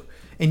TV show,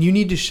 and you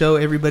need to show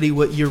everybody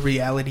what your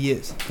reality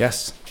is.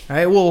 Yes. All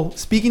right. Well,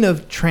 speaking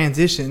of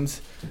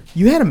transitions,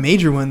 you had a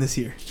major one this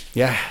year.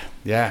 Yeah.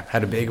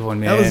 Had a big one,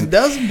 man.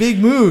 That was a big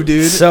move,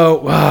 dude.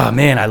 So,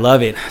 man, I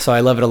love it. So I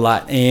love it a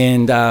lot.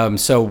 And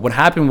so what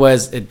happened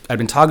was I'd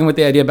been talking with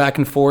the idea back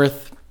and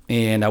forth,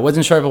 and I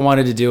wasn't sure if I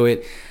wanted to do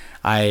it.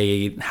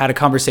 I had a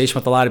conversation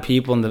with a lot of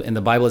people. In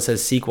the Bible, it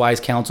says, seek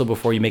wise counsel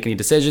before you make any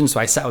decisions. So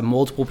I sat with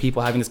multiple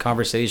people having this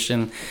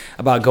conversation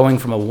about going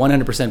from a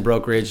 100%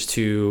 brokerage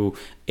to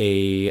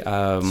a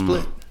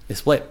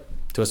split.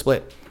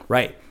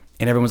 Right.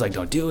 And everyone's like,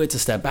 "Don't do it. It's a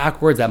step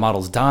backwards. That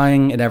model's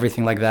dying," and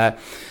everything like that.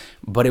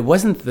 But it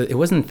wasn't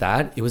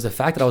that. It was the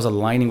fact that I was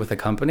aligning with a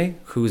company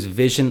whose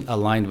vision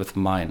aligned with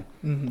mine.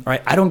 Mm-hmm. All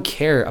right. I don't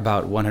care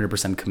about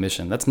 100%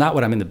 commission. That's not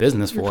what I'm in the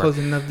business for. You're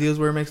closing enough deals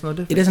where it makes no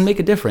difference. It doesn't make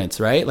a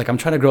difference, right? Like, I'm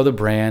trying to grow the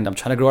brand. I'm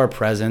trying to grow our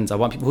presence. I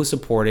want people who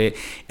support it,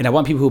 and I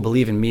want people who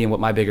believe in me and what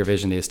my bigger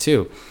vision is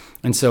too.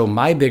 And so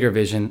my bigger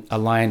vision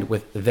aligned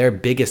with their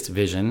biggest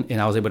vision,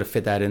 and I was able to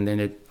fit that in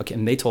there.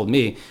 And they told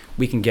me,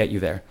 "We can get you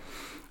there."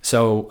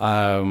 So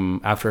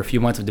after a few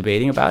months of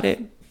debating about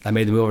it, I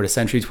made the move over to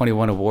Century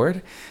 21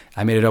 Award.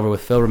 I made it over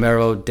with Phil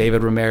Romero,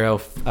 David Romero,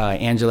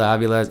 Angela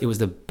Avila. It was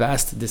the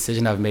best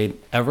decision I've made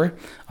ever.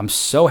 I'm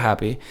so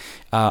happy.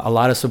 A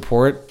lot of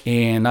support,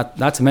 and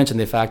not to mention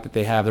the fact that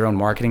they have their own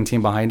marketing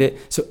team behind it.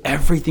 So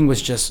everything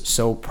was just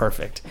so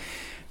perfect.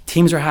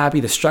 Teams are happy.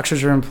 The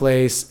structures are in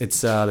place.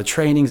 It's the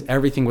trainings.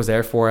 Everything was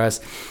there for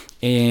us.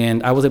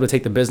 And I was able to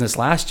take the business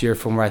last year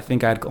from where I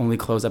think I'd only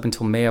closed up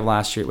until May of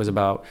last year. It was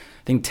about,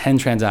 10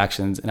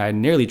 transactions, and I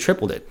nearly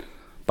tripled it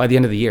by the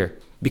end of the year,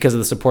 because of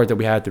the support that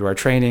we had through our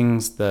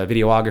trainings, the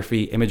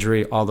videography,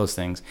 imagery, all those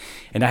things.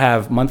 And I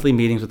have monthly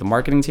meetings with the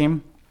marketing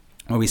team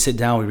where we sit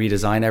down, we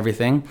redesign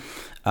everything.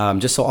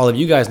 Just so all of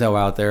you guys know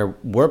out there,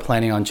 we're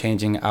planning on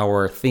changing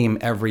our theme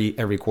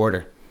every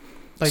quarter.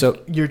 So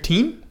your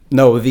team?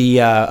 No,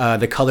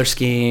 the color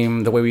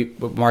scheme, the way we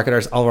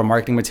market all of our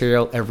marketing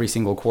material every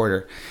single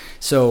quarter.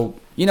 So,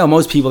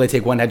 most people, they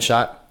take one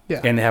headshot. Yeah.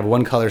 And they have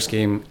one color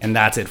scheme, and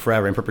that's it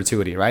forever in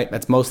perpetuity, right?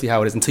 That's mostly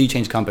how it is until you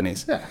change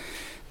companies. Yeah.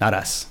 Not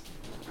us.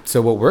 So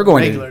what we're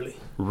going to do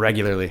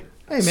regularly.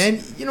 Hey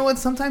man, you know what?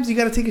 Sometimes you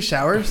got to take a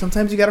shower.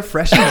 Sometimes you got to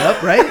freshen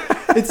up, right?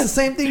 It's the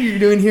same thing you're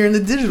doing here in the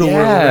digital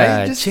world,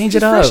 right? Just change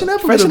it up.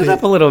 Freshen it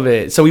up a little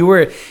bit. So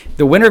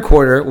the winter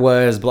quarter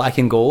was black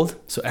and gold.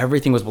 So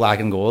everything was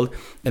black and gold.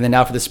 And then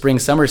now for the spring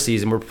summer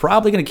season, we're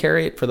probably going to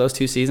carry it for those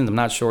 2 seasons. I'm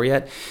not sure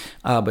yet.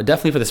 But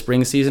definitely for the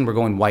spring season, we're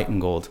going white and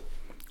gold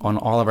on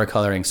all of our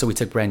coloring. So we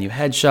took brand new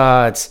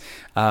headshots,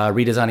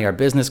 redesigning our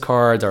business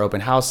cards, our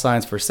open house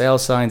signs, for sale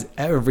signs,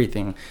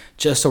 everything,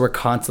 just so we're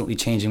constantly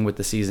changing with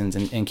the seasons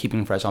and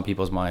keeping fresh on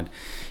people's mind.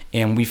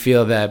 And we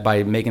feel that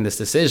by making this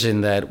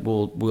decision that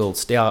we'll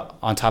stay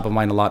on top of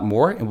mind a lot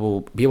more, and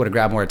we'll be able to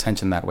grab more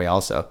attention that way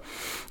also.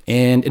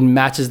 And it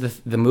matches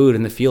the mood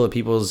and the feel of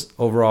people's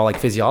overall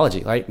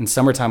physiology, right? In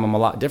summertime, I'm a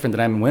lot different than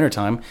I am in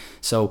wintertime.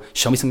 So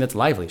show me something that's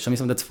lively. Show me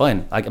something that's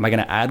fun. Like, am I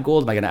going to add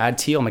gold? Am I going to add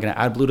teal? Am I going to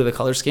add blue to the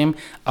color scheme?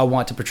 I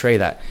want to portray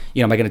that.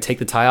 Am I going to take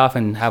the tie off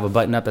and have a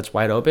button up that's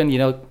wide open,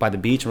 by the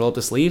beach and roll up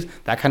the sleeves?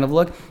 That kind of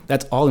look.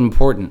 That's all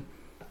important.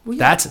 Well,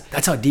 yeah.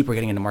 That's how deep we're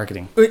getting into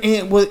marketing.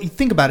 And, well,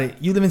 think about it.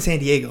 You live in San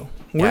Diego.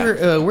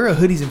 we're a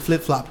hoodies and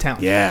flip flop town.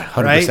 Yeah,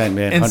 100%, right?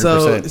 man. And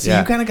 100%, so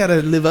you kind of got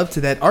to live up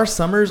to that. Our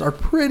summers are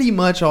pretty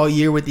much all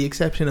year, with the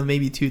exception of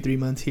maybe 2-3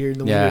 months here in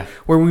the winter,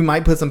 where we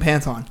might put some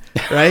pants on,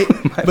 right?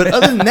 But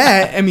other than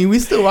that, I mean, we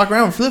still walk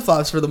around with flip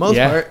flops for the most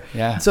part.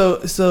 Yeah.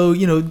 So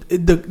you know,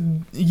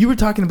 you were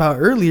talking about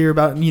earlier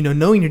about, you know,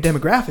 knowing your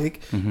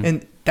demographic,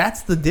 and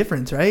that's the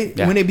difference, right?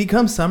 Yeah. When it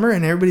becomes summer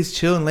and everybody's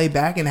chill and laid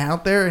back and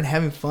out there and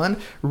having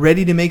fun,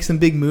 ready to make some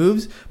big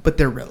moves, but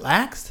they're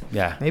relaxed.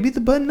 Yeah. Maybe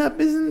the button up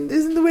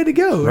isn't the way to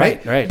go,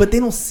 right? Right. But they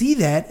don't see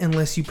that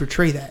unless you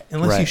portray that,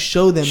 unless you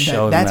show them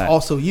that's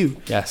also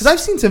you. Yes. Because I've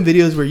seen some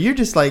videos where you're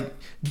just like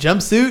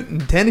jumpsuit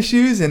and tennis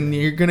shoes, and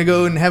you're gonna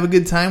go and have a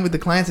good time with the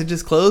clients that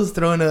just closed,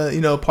 throwing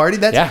a party.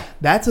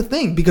 That's a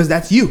thing, because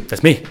that's you.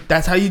 That's me.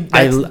 That's how you.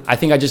 I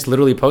think I just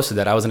literally posted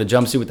that. I was in a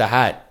jumpsuit with a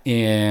hat,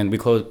 and we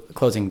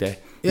closing day.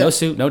 Yeah. No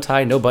suit, no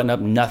tie, no button up,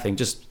 nothing.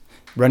 Just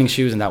running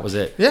shoes, and that was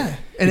it. Yeah,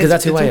 and because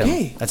that's who I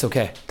okay. am. That's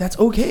okay. That's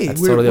okay.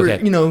 That's totally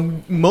okay. You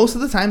know, most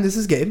of the time this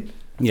is Gabe.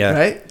 Yeah.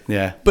 Right.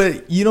 Yeah.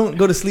 But you don't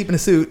go to sleep in a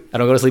suit. I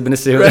don't go to sleep in a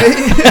suit.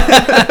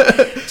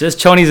 Right. Just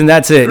chonies and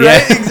that's it. Right.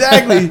 Yeah.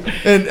 Exactly.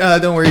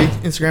 And don't worry,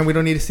 Instagram. We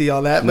don't need to see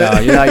all that. No,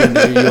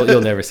 But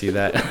you'll never see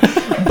that.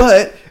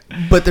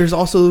 But there's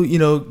also, you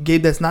know,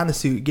 Gabe that's not in a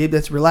suit, Gabe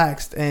that's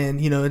relaxed,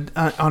 and, you know,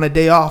 on a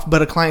day off,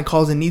 but a client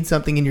calls and needs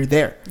something, and you're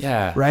there.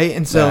 Yeah. Right.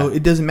 And so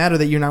it doesn't matter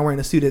that you're not wearing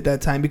a suit at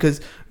that time,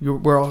 because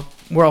we're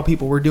all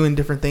people. We're doing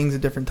different things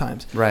at different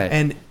times. Right.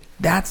 And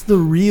that's the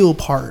real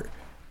part.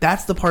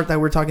 That's the part that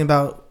we're talking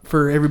about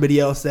for everybody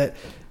else, that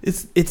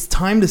it's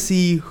time to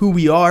see who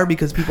we are,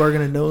 because people are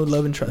going to know,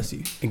 love, and trust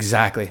you.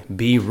 Exactly.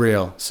 Be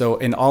real. So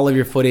in all of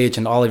your footage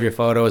and all of your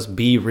photos,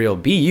 be real.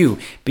 Be you.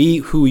 Be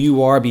who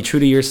you are. Be true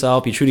to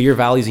yourself. Be true to your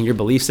values and your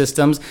belief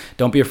systems.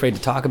 Don't be afraid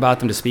to talk about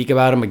them, to speak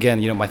about them.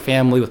 Again, you know, my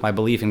family, with my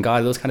belief in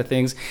God, those kind of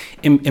things.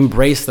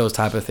 Embrace those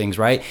type of things,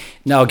 right?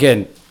 Now,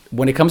 again,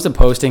 when it comes to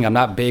posting, I'm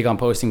not big on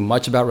posting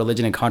much about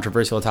religion and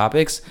controversial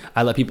topics.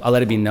 I let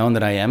it be known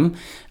that I am,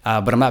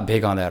 but I'm not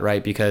big on that,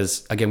 right?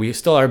 Because again, we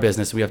still are a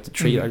business. We have to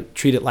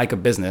treat it like a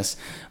business,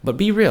 but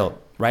be real,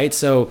 right?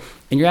 So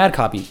in your ad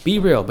copy, be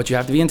real, but you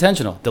have to be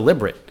intentional,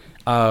 deliberate.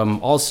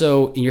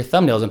 Also in your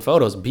thumbnails and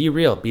photos, be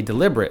real, be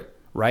deliberate,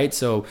 right?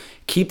 So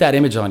keep that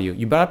image on you.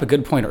 You brought up a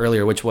good point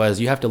earlier, which was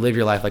you have to live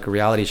your life like a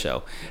reality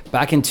show.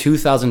 Back in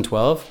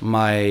 2012,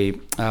 my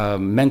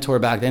mentor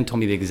back then told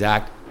me the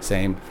exact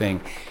same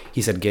thing.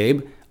 He said,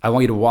 Gabe, I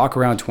want you to walk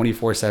around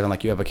 24/7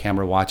 like you have a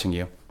camera watching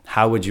you.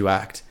 How would you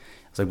act?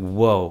 I was like,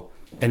 whoa.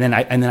 And then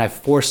I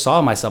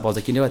foresaw myself. I was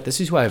like, you know what? This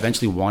is who I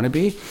eventually want to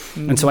be.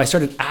 Mm-hmm. And so I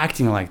started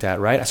acting like that,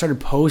 right? I started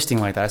posting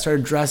like that. I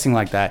started dressing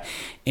like that.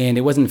 And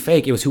it wasn't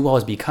fake. It was who I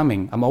was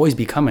becoming. I'm always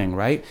becoming,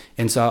 right?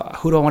 And so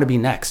who do I want to be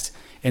next?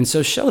 And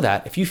so show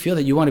that. If you feel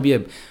that you want to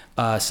be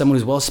someone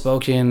who's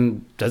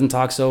well-spoken, doesn't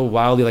talk so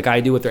wildly like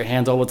I do with their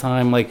hands all the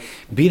time, like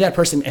be that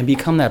person and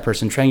become that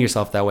person. Train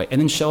yourself that way. And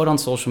then show it on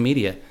social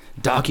media.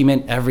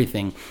 Document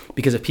everything.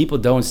 Because if people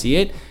don't see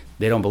it,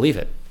 they don't believe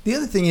it. The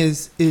other thing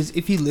is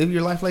if you live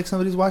your life like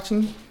somebody's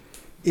watching,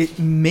 it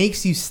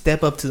makes you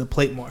step up to the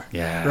plate more.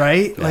 Yeah.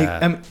 Right? Yeah.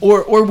 Like,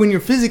 or when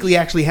you're physically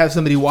actually have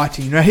somebody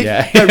watching, right?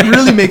 Yeah. That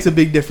really makes a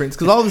big difference,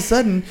 because all of a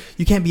sudden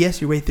you can't BS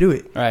your way through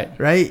it. Right.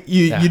 Right?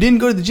 You didn't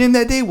go to the gym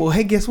that day. Well,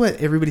 hey, guess what?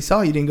 Everybody saw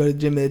you didn't go to the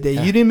gym that day.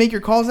 Yeah. You didn't make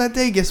your calls that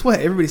day. Guess what?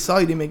 Everybody saw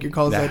you didn't make your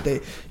calls that day.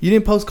 You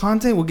didn't post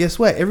content. Well, guess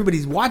what?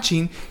 Everybody's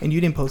watching and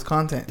you didn't post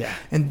content. Yeah.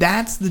 And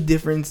that's the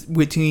difference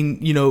between,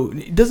 you know,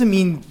 it doesn't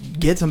mean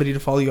get somebody to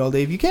follow you all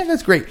day. If you can,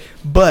 that's great.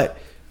 But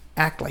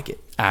act like it.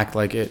 Act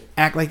like it.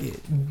 Act like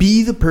it.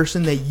 Be the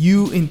person that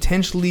you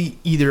intentionally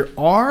either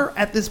are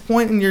at this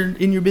point in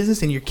your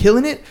business and you're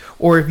killing it,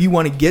 or if you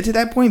want to get to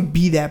that point,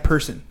 be that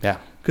person. Yeah.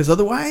 Because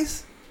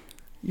otherwise,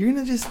 you're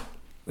gonna just,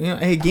 you know,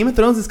 hey, Game of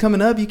Thrones is coming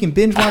up. You can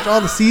binge watch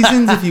all the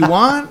seasons if you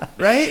want,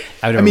 right?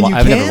 I've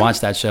never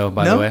watched that show,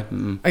 by the way.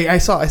 I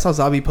saw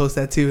Zabi post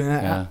that too,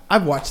 and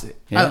I've watched it.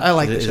 Yeah. I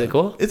like it. Is it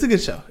cool? It's a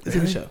good show. It's a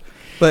good show,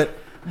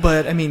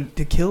 But I mean,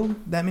 to kill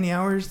that many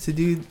hours to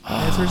do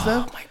that sort of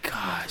stuff. Oh my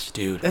gosh,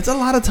 dude! That's a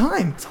lot of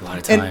time. It's a lot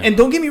of time. And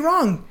don't get me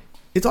wrong,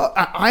 it's all.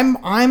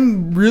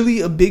 I'm really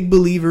a big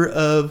believer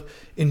of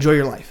enjoy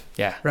your life.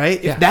 Yeah.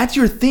 Right. Yeah. If that's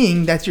your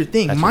thing, that's your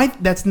thing.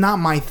 That's not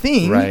my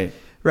thing. Right.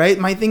 Right.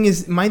 My thing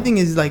is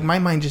like my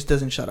mind just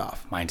doesn't shut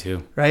off. Mine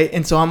too. Right.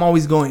 And so I'm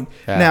always going.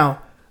 Yeah.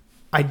 Now,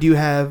 I do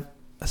have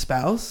a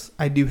spouse.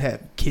 I do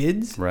have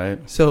kids. Right.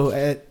 So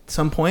at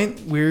some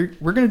point we're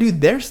gonna do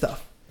their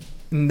stuff.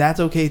 And that's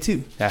okay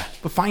too. Yeah.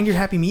 But find your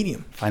happy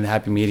medium. Find the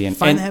happy medium.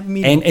 Find the happy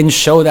medium. And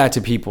show that to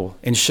people.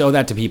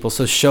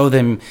 So show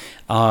them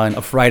on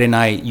a Friday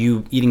night,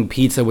 you eating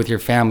pizza with your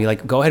family.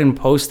 Like, go ahead and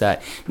post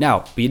that.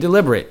 Now, be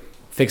deliberate.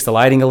 Fix the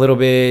lighting a little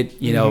bit,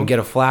 you know, get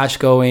a flash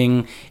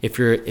going. If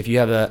you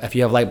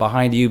have light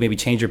behind you, maybe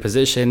change your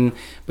position.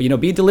 But, you know,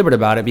 be deliberate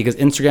about it, because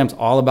Instagram's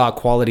all about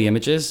quality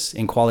images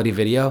and quality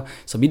video.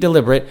 So be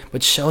deliberate,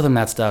 but show them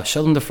that stuff.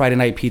 Show them the Friday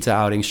night pizza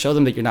outing. Show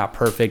them that you're not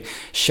perfect.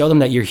 Show them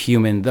that you're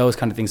human, those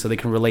kind of things, so they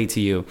can relate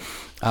to you.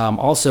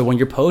 Also, when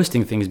you're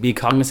posting things, be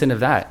cognizant of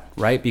that,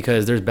 right?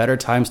 Because there's better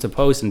times to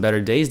post and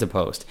better days to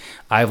post.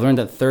 I've learned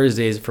that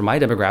Thursdays for my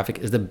demographic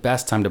is the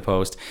best time to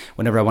post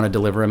whenever I want to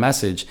deliver a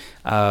message.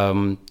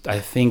 I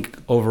think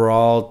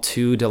overall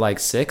 2 to like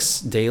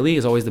 6 daily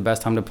is always the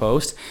best time to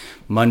post.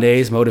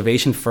 Mondays,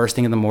 motivation, first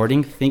thing in the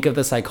morning. Think of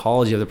the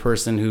psychology of the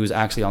person who's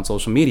actually on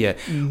social media.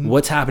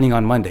 What's happening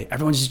on Monday?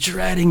 Everyone's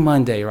dreading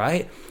Monday,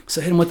 right?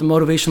 So hit them with a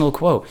motivational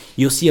quote.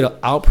 You'll see it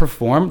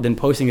outperform than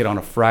posting it on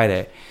a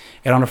Friday.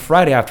 And on a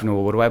Friday afternoon,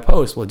 well, what do I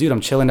post? Well, dude,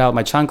 I'm chilling out with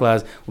my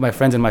chanclas with my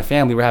friends and my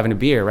family. We're having a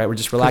beer, right? We're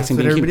just relaxing.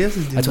 That's what everybody else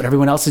is doing. That's what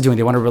everyone else is doing.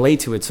 They want to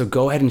relate to it. So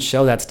go ahead and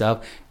show that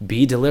stuff.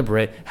 Be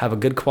deliberate. Have a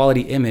good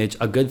quality image,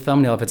 a good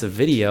thumbnail if it's a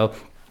video.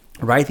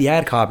 Write the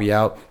ad copy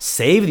out.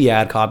 Save the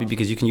ad copy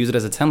because you can use it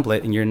as a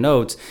template in your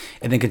notes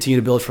and then continue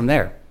to build from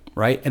there,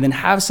 right? And then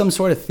have some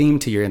sort of theme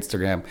to your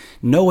Instagram.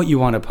 Know what you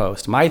want to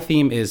post. My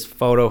theme is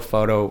photo,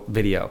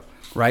 video.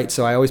 Right?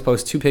 So I always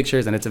post 2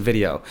 pictures and it's a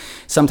video.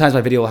 Sometimes my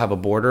video will have a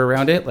border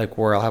around it, like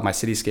where I'll have my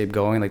cityscape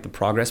going, like the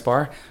progress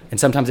bar. And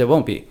sometimes it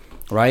won't be,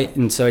 right?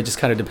 And so it just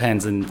kind of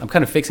depends. And I'm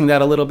kind of fixing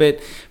that a little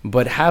bit,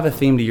 but have a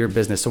theme to your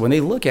business. So when they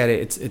look at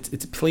it,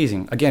 it's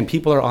pleasing. Again,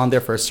 people are on there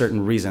for a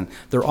certain reason.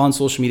 They're on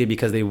social media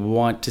because they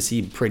want to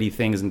see pretty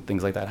things and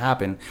things like that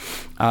happen.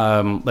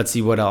 Let's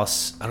see what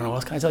else. I don't know. What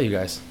else can I tell you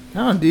guys?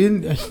 No,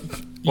 dude.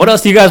 What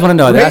else do you guys want to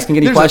know? They're asking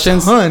any there's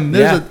questions? A ton.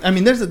 Yeah.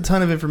 There's a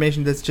ton of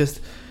information that's just...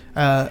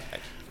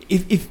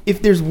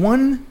 If there's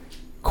one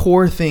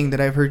core thing that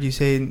I've heard you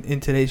say in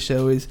today's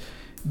show is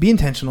be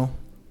intentional,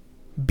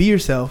 be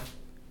yourself,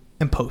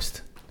 and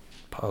post.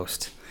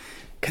 Post.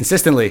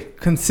 Consistently.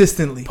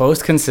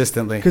 Post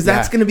consistently. Because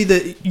that's going to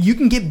be you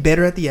can get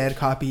better at the ad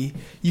copy.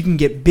 You can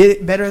get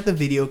better at the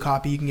video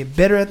copy. You can get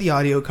better at the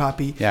audio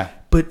copy. Yeah.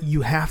 But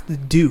you have to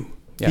do.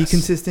 Be Yes.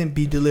 consistent,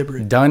 be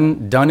deliberate.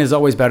 Done is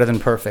always better than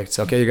perfect.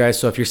 Okay, you guys.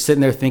 So if you're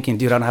sitting there thinking,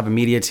 dude, I don't have a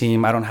media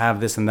team, I don't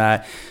have this and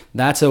that,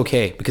 that's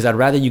okay because I'd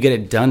rather you get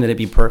it done than it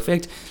be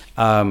perfect.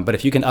 But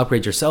if you can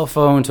upgrade your cell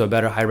phone to a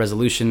better high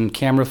resolution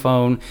camera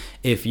phone,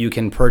 if you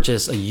can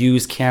purchase a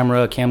used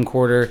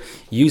camcorder,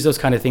 use those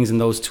kind of things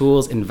and those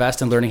tools,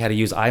 invest in learning how to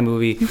use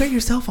iMovie. You got your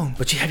cell phone.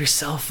 But you have your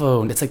cell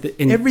phone. It's like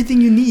everything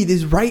you need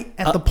is right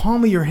at the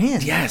palm of your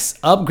hand. Yes.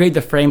 Upgrade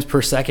the frames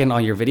per second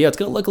on your video. It's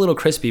going to look a little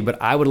crispy,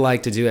 but I would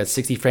like to do at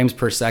 60 frames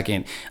per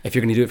second if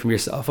you're going to do it from your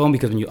cell phone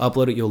because when you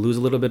upload it, you'll lose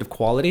a little bit of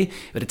quality,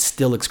 but it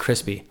still looks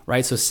crispy,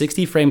 right? So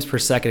 60 frames per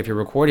second if you're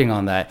recording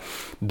on that.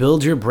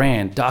 Build your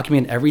brand.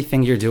 Document everything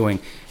you're doing.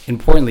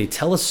 Importantly,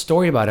 tell a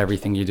story about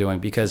everything you're doing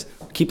because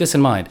keep this in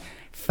mind.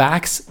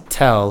 Facts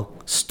tell,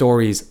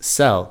 stories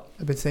sell.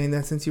 I've been saying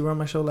that since you were on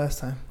my show last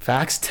time.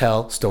 Facts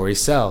tell, stories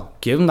sell.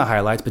 Give them the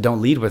highlights, but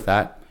don't lead with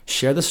that.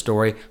 Share the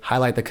story,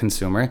 highlight the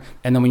consumer,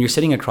 and then when you're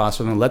sitting across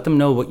from them, let them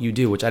know what you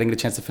do, which I didn't get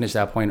a chance to finish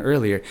that point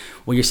earlier.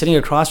 When you're sitting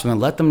across from them,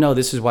 let them know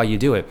this is why you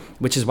do it,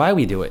 which is why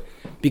we do it.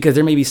 Because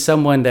there may be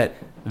someone that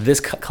this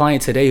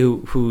client today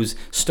whose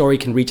story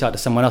can reach out to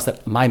someone else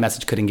that my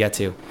message couldn't get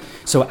to.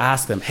 So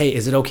ask them, hey,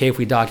 is it okay if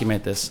we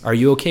document this? Are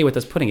you okay with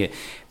us putting it?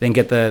 Then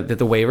get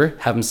the waiver,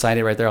 have them sign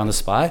it right there on the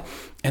spot,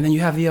 and then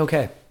you have the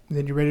okay. And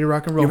then you're ready to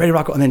rock and roll. You're ready to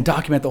rock and then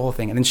document the whole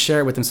thing and then share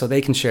it with them so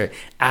they can share it.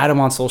 Add them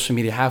on social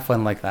media. Have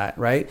fun like that,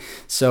 right?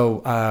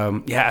 So,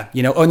 and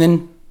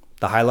then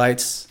the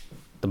highlights,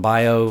 the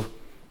bio,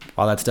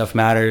 all that stuff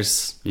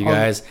matters. You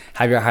guys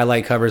have your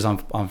highlight covers on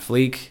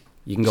Fleek.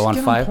 You can go on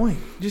Fiverr.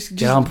 Just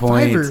get on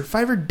point.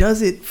 Fiverr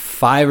does it.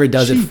 Fiverr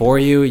does it for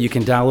you. You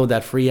can download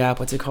that free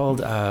app. What's it called?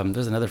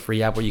 There's another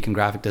free app where you can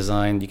graphic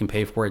design. You can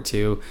pay for it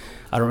too.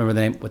 I don't remember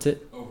the name. What's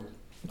it?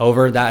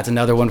 Over. That's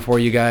another one for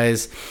you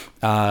guys.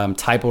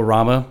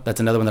 Typorama. That's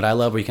another one that I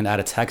love where you can add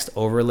a text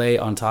overlay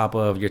on top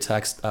of your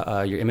text,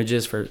 your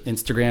images for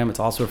Instagram. It's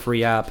also a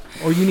free app.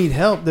 Or you need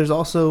help. There's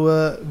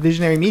also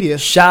Visionary Media.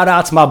 Shout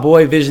out to my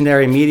boy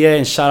Visionary Media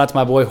and shout out to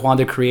my boy Juan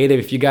the Creative.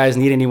 If you guys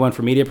need anyone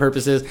for media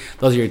purposes,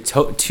 those are your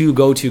two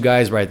go-to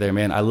guys right there,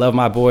 man. I love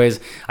my boys.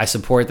 I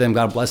support them.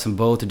 God bless them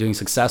both. They're doing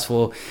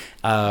successful.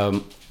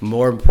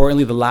 More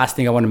importantly, the last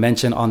thing I want to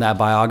mention on that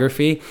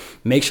biography,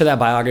 make sure that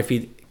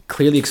biography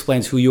clearly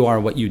explains who you are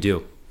and what you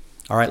do.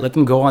 All right, let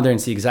them go on there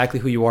and see exactly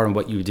who you are and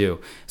what you do.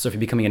 So if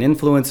you're becoming an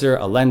influencer,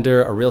 a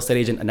lender, a real estate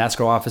agent, an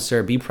escrow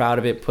officer, be proud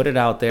of it, put it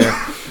out there,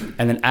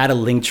 and then add a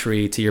link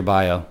tree to your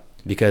bio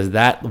because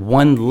that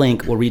one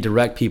link will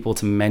redirect people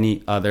to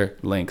many other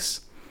links.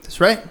 That's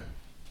right.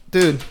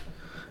 Dude,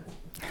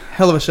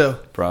 hell of a show.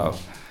 Bro.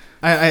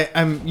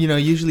 I'm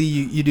usually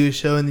you do a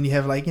show and then you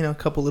have a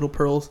couple little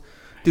pearls.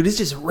 Dude, it's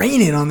just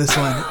raining on this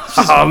one. It's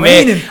just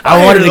man,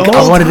 I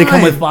wanted to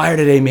come with fire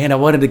today, man. I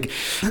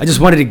just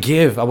wanted to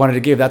give.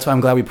 That's why I'm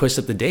glad we pushed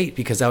up the date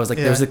because I was like,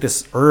 there was like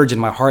this urge in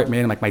my heart,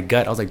 man, like my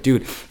gut. I was like,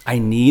 dude, I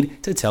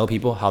need to tell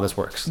people how this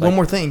works. One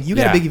more thing, you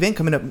got a big event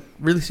coming up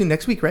really soon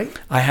next week, right?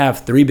 I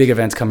have 3 big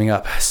events coming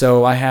up.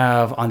 So I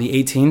have on the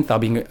 18th, I'll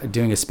be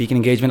doing a speaking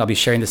engagement. I'll be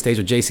sharing the stage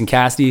with Jason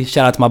Cassidy.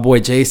 Shout out to my boy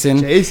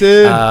Jason.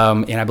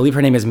 And I believe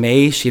her name is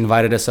May. She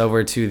invited us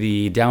over to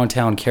the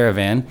Downtown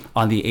Caravan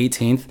on the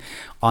 18th.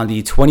 On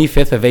the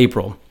 25th of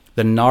April,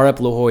 the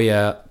Narup La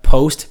Jolla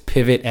post,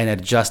 pivot, and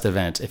adjust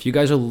event. If you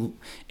guys are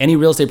any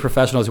real estate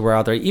professionals who are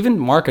out there, even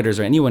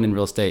marketers or anyone in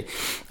real estate,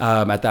 for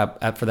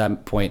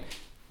that point,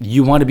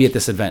 you want to be at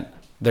this event.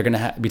 They're going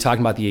to be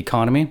talking about the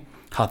economy,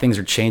 how things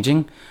are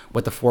changing,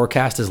 what the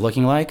forecast is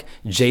looking like.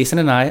 Jason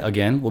and I,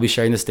 again, will be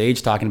sharing the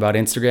stage talking about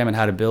Instagram and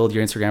how to build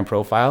your Instagram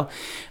profile.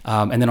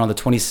 And then on the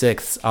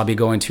 26th, I'll be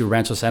going to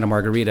Rancho Santa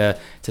Margarita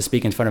to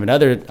speak in front of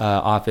another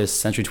office,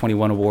 Century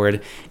 21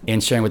 Award,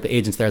 and sharing with the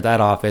agents there at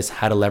that office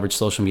how to leverage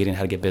social media and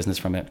how to get business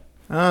from it.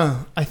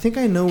 I think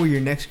I know where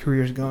your next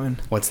career is going.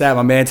 What's that,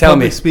 my man? Tell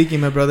me. Public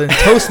speaking, my brother.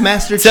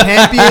 Toastmaster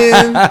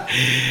champion,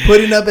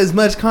 putting up as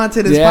much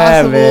content as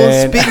possible,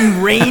 man.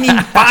 spitting raining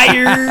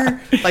fire.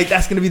 Like,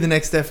 that's gonna be the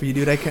next step for you,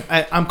 dude.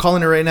 I'm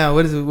calling it right now.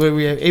 What is it? What are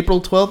we at? April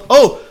 12th.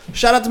 Oh,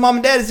 shout out to mom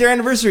and dad. It's their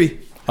anniversary.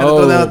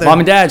 Oh, mom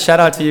and dad, shout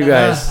out to you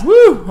guys.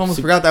 Woo!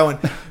 Almost forgot that one.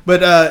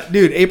 But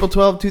dude, April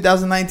 12th,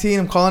 2019.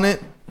 I'm calling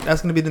it.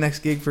 That's gonna be the next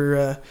gig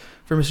for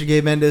Mr.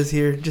 Gabe Mendez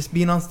here. Just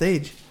being on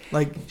stage,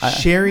 like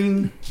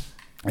sharing.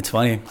 It's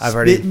funny. I've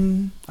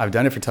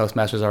done it for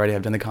Toastmasters already.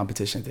 I've done the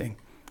competition thing.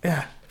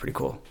 Yeah. Pretty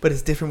cool. But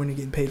it's different when you're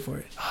getting paid for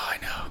it. Oh, I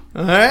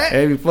know. All right.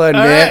 It'd be fun,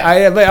 All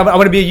man. right. I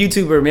want to be a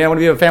YouTuber, man. I want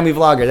to be a family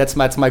vlogger.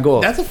 That's my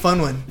goal. That's a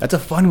fun one. That's a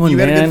fun one, you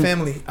man. got a good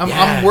family.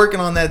 I'm working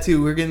on that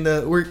too. We're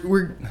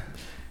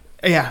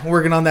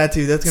working on that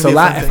too. That's gonna be a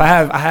fun thing. If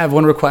I have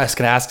one request,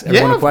 can I ask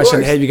everyone a question?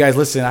 Course. Hey, you guys,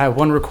 listen. I have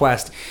one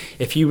request.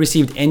 If you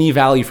received any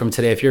value from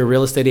today, if you're a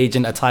real estate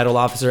agent, a title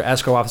officer,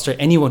 escrow officer,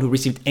 anyone who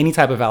received any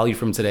type of value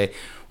from today,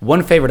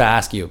 one favor to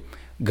ask you.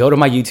 Go to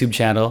my YouTube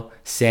channel,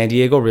 San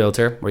Diego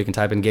Realtor, where you can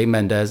type in Gabe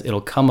Mendez.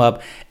 It'll come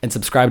up, and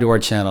subscribe to our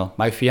channel.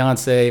 My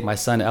fiance, my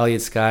son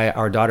Elliot Sky,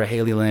 our daughter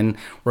Haley Lynn.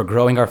 We're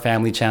growing our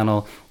family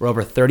channel. We're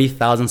over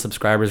 30,000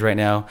 subscribers right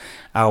now.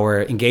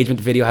 Our engagement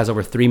video has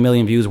over 3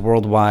 million views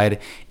worldwide,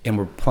 and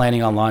we're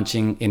planning on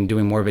launching and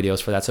doing more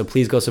videos for that. So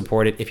please go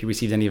support it if you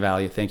received any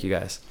value. Thank you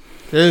guys.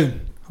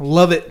 Dude, I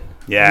love it.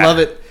 Yeah. Love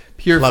it.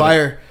 Pure Love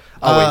fire. it.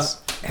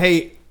 Always.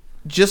 Hey,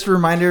 just a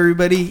reminder,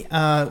 everybody.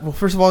 Well,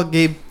 first of all,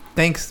 Gabe,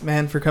 thanks,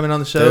 man, for coming on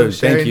the show. Dude,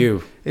 thank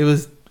you. It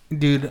was,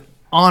 dude,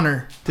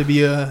 honor to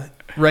be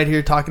right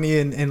here talking to you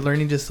and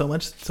learning just so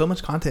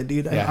much content,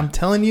 dude. Yeah. I'm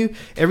telling you,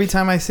 every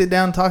time I sit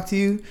down and talk to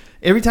you,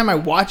 every time I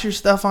watch your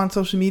stuff on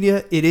social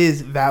media, it is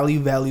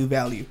value.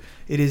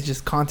 It is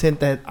just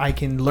content that I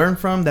can learn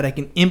from, that I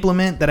can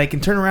implement, that I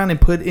can turn around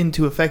and put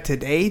into effect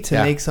today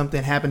to make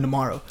something happen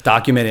tomorrow.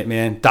 Document it,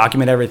 man.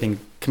 Document everything.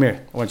 Come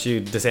here. I want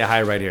you to say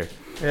hi right here.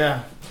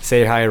 Yeah.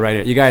 Say hi right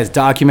here. You guys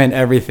document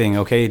everything,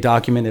 okay?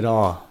 Document it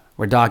all.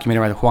 We're documenting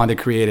right Juan the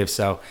Creative,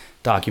 so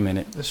document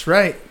it. That's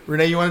right.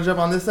 Renee, you want to jump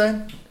on this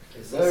side?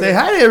 Yes, say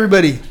hi to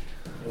everybody.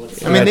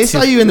 I mean, they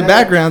saw you in the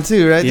background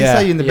too, right? Yeah. They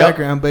saw you in the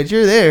background, but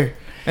you're there.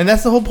 And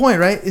that's the whole point,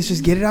 right? It's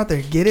just get it out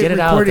there. Get it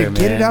recorded.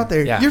 Get it out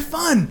there. Yeah. You're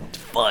fun.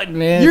 Fun,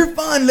 man. You're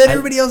fun. Let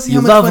everybody else see how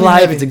you much love fun life.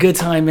 you're having. It's a good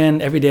time, man.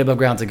 Every day above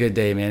ground's a good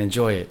day, man.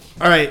 Enjoy it.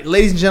 All right,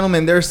 ladies and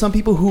gentlemen, there are some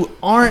people who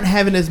aren't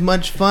having as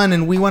much fun,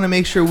 and we want to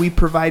make sure we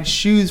provide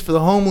shoes for the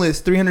homeless,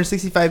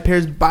 365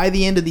 pairs by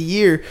the end of the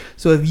year.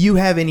 So if you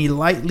have any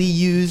lightly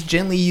used,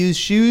 gently used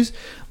shoes,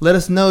 let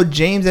us know,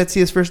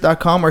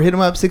 james@csfirst.com, or hit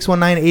him up,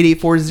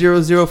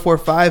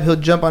 619-884-0045. He'll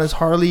jump on his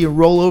Harley and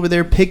roll over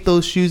there, pick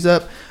those shoes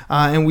up,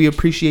 and we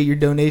appreciate your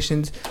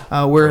donations.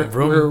 We're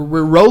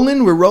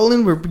rolling.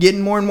 We're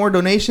getting more and more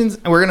donations,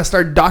 and we're going to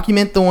start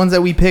document the ones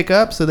that we pick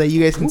up so that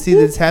you guys can see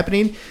that it's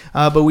happening.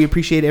 But we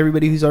appreciate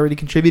everybody who's already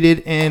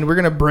contributed, and we're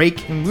going to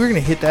break, and we're going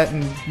to hit that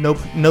in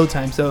no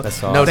time. So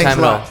That's all. No thanks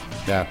time a at lot. all.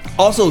 Yeah.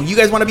 Also, you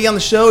guys want to be on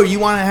the show, or you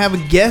want to have a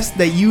guest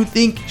that you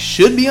think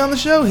should be on the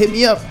show, hit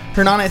me up.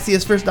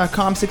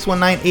 Hernan@csfirst.com,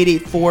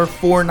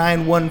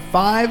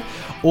 619-884-4915,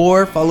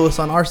 or follow us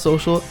on our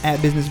social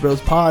 @Business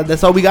Bros Pod.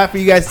 That's all we got for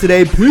you guys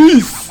today.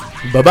 Peace.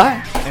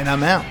 Bye-bye. And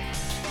I'm out.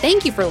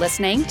 Thank you for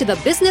listening to the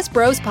Business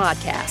Bros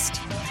Podcast.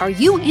 Are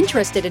you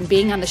interested in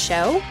being on the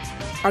show?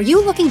 Are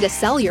you looking to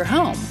sell your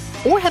home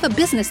or have a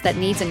business that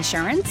needs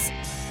insurance?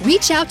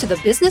 Reach out to the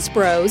Business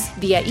Bros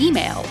via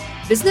email,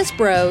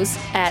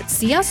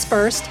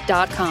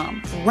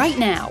 businessbros@csfirst.com right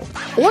now,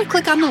 or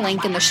click on the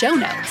link in the show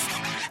notes.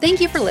 Thank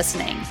you for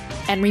listening.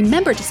 And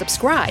remember to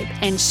subscribe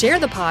and share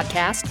the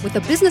podcast with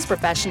the business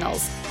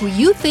professionals who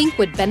you think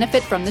would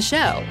benefit from the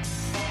show.